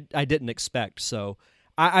I didn't expect. So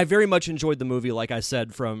I very much enjoyed the movie. Like I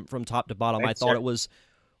said, from top to bottom, Thanks, I thought sir. it was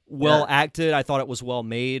well acted. I thought it was well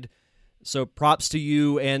made. So props to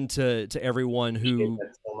you and to everyone who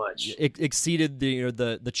so much. exceeded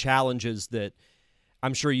the challenges that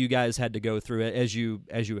I'm sure you guys had to go through, as you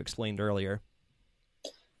explained earlier.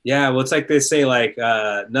 Yeah, well, it's like they say, like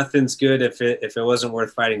nothing's good if it wasn't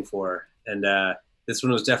worth fighting for. And this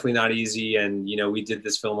one was definitely not easy. And we did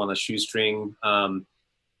this film on a shoestring.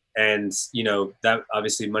 And that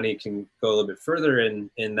obviously money can go a little bit further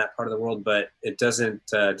in that part of the world, but it doesn't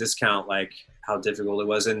discount like how difficult it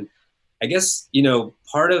was. And I guess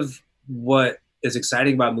part of what is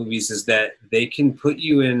exciting about movies is that they can put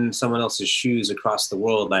you in someone else's shoes across the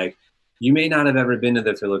world. Like, you may not have ever been to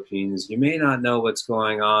the Philippines, you may not know what's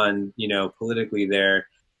going on politically there,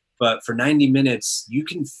 but for 90 minutes you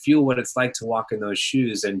can feel what it's like to walk in those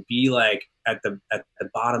shoes and be like at the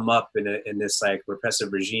bottom up in this like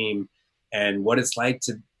repressive regime, and what it's like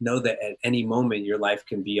to know that at any moment your life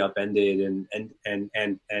can be upended and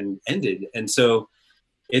ended. And so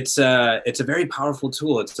it's a very powerful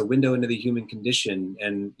tool. It's a window into the human condition.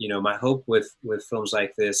 And my hope with films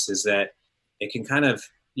like this is that it can kind of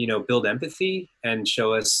build empathy and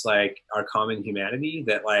show us like our common humanity,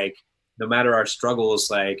 that like no matter our struggles,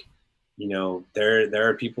 like there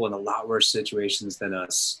are people in a lot worse situations than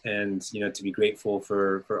us, and to be grateful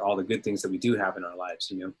for all the good things that we do have in our lives.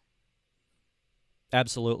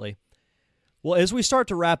 Absolutely. Well, as we start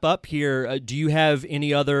to wrap up here, do you have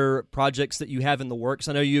any other projects that you have in the works?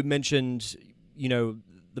 I know you mentioned,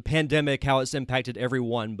 the pandemic, how it's impacted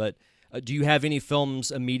everyone, but do you have any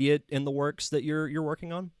films immediate in the works that you're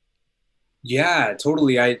working on? Yeah,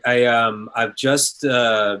 totally. I've just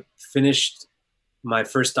finished my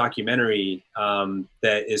first documentary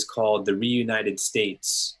that is called The Reunited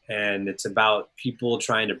States, and it's about people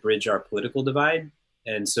trying to bridge our political divide.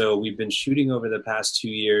 And so we've been shooting over the past 2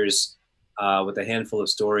 years with a handful of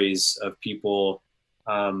stories of people.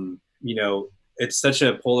 It's such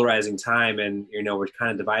a polarizing time, and we're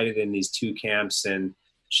kind of divided in these two camps and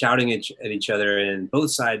shouting at each other, and both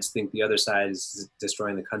sides think the other side is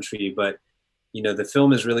destroying the country. But the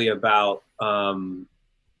film is really about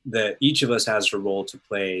that each of us has a role to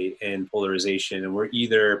play in polarization, and we're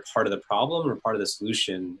either part of the problem or part of the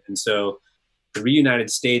solution. And so the Reunited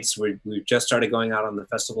States, we've just started going out on the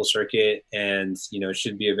festival circuit, and it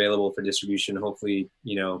should be available for distribution hopefully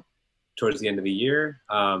towards the end of the year.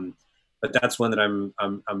 But that's one that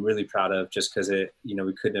I'm really proud of, just because it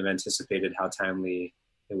we couldn't have anticipated how timely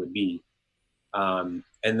it would be. And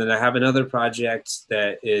then I have another project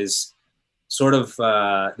that is sort of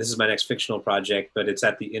this is my next fictional project, but it's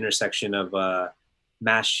at the intersection of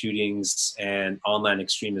mass shootings and online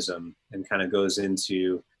extremism, and kind of goes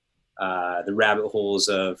into the rabbit holes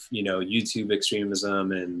of YouTube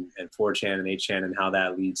extremism and 4chan and 8chan, and how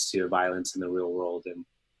that leads to violence in the real world. And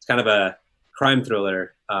it's kind of a crime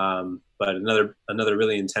thriller, but another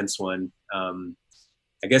really intense one.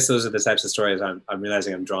 I guess those are the types of stories I'm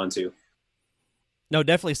realizing I'm drawn to. No,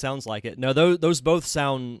 definitely sounds like it. No, those both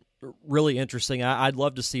sound really interesting. I'd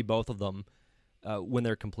love to see both of them when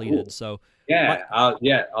they're completed. Cool. So yeah,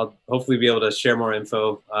 I'll hopefully be able to share more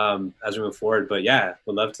info as we move forward. But yeah,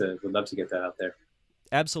 would love to get that out there.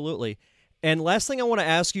 Absolutely. And last thing I want to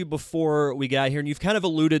ask you before we get out here, and you've kind of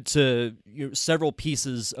alluded to several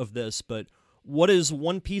pieces of this, but what is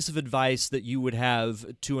one piece of advice that you would have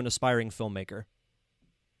to an aspiring filmmaker?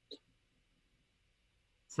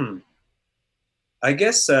 I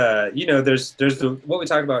guess there's what we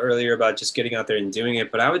talked about earlier about just getting out there and doing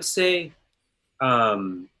it, but I would say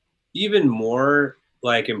even more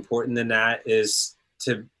like important than that is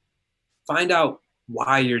to find out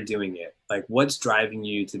why you're doing it, like what's driving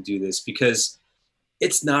you to do this, because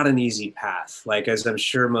it's not an easy path. Like, as I'm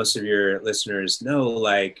sure most of your listeners know,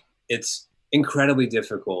 like it's incredibly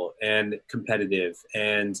difficult and competitive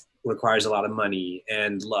and requires a lot of money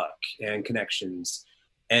and luck and connections,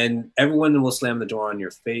 and everyone will slam the door on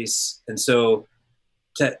your face. And so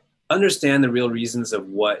to understand the real reasons of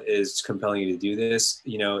what is compelling you to do this,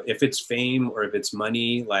 if it's fame or if it's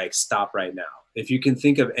money, like stop right now. If you can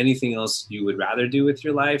think of anything else you would rather do with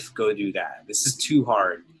your life, go do that. This is too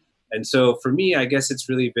hard. And so for me, I guess it's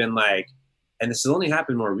really been like, and this has only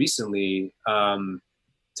happened more recently,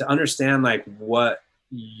 to understand like what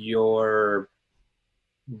your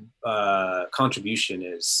contribution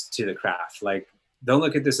is to the craft. Like, don't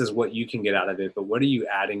look at this as what you can get out of it, but what are you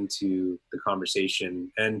adding to the conversation?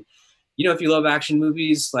 And, if you love action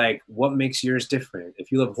movies, like what makes yours different?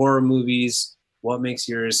 If you love horror movies, what makes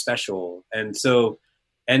yours special? And so,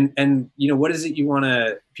 and what is it you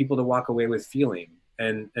want people to walk away with feeling?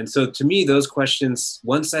 And so to me, those questions,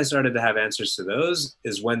 once I started to have answers to those,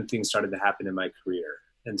 is when things started to happen in my career.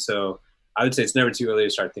 And so I would say it's never too early to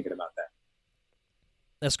start thinking about that.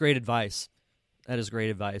 That's great advice. That is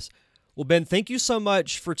great advice. Well, Ben, thank you so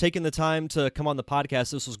much for taking the time to come on the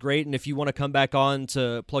podcast. This was great. And if you want to come back on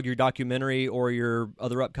to plug your documentary or your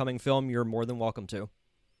other upcoming film, you're more than welcome to.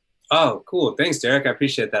 Oh, cool. Thanks, Derek. I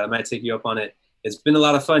appreciate that. I might take you up on it. It's been a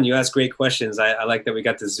lot of fun. You asked great questions. I like that we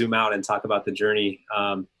got to zoom out and talk about the journey.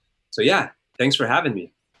 So yeah, thanks for having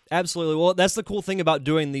me. Absolutely. Well, that's the cool thing about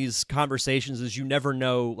doing these conversations is you never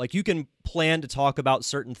know. Like, you can plan to talk about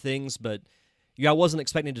certain things, but I wasn't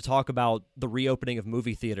expecting to talk about the reopening of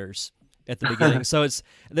movie theaters at the beginning. So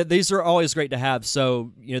these are always great to have.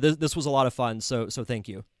 So, this was a lot of fun. So thank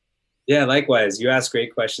you. Yeah, likewise. You asked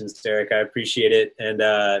great questions, Derek. I appreciate it. And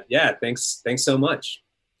yeah, thanks so much.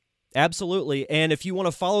 Absolutely. And if you want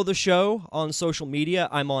to follow the show on social media,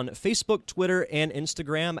 I'm on Facebook, Twitter, and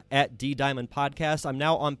Instagram at DDiamondPodcast. I'm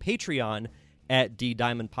now on Patreon at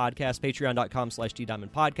DDiamondPodcast,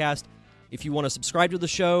 patreon.com/DDiamondPodcast. If you want to subscribe to the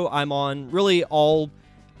show, I'm on really all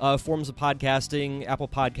forms of podcasting, Apple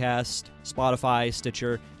Podcast, Spotify,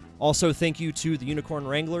 Stitcher. Also, thank you to the Unicorn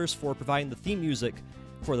Wranglers for providing the theme music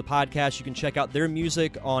for the podcast. You can check out their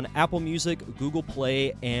music on Apple Music, Google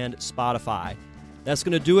Play, and Spotify. That's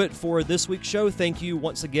going to do it for this week's show. Thank you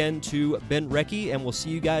once again to Ben Rekhi, and we'll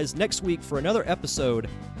see you guys next week for another episode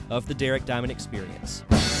of the Derek Diamond Experience.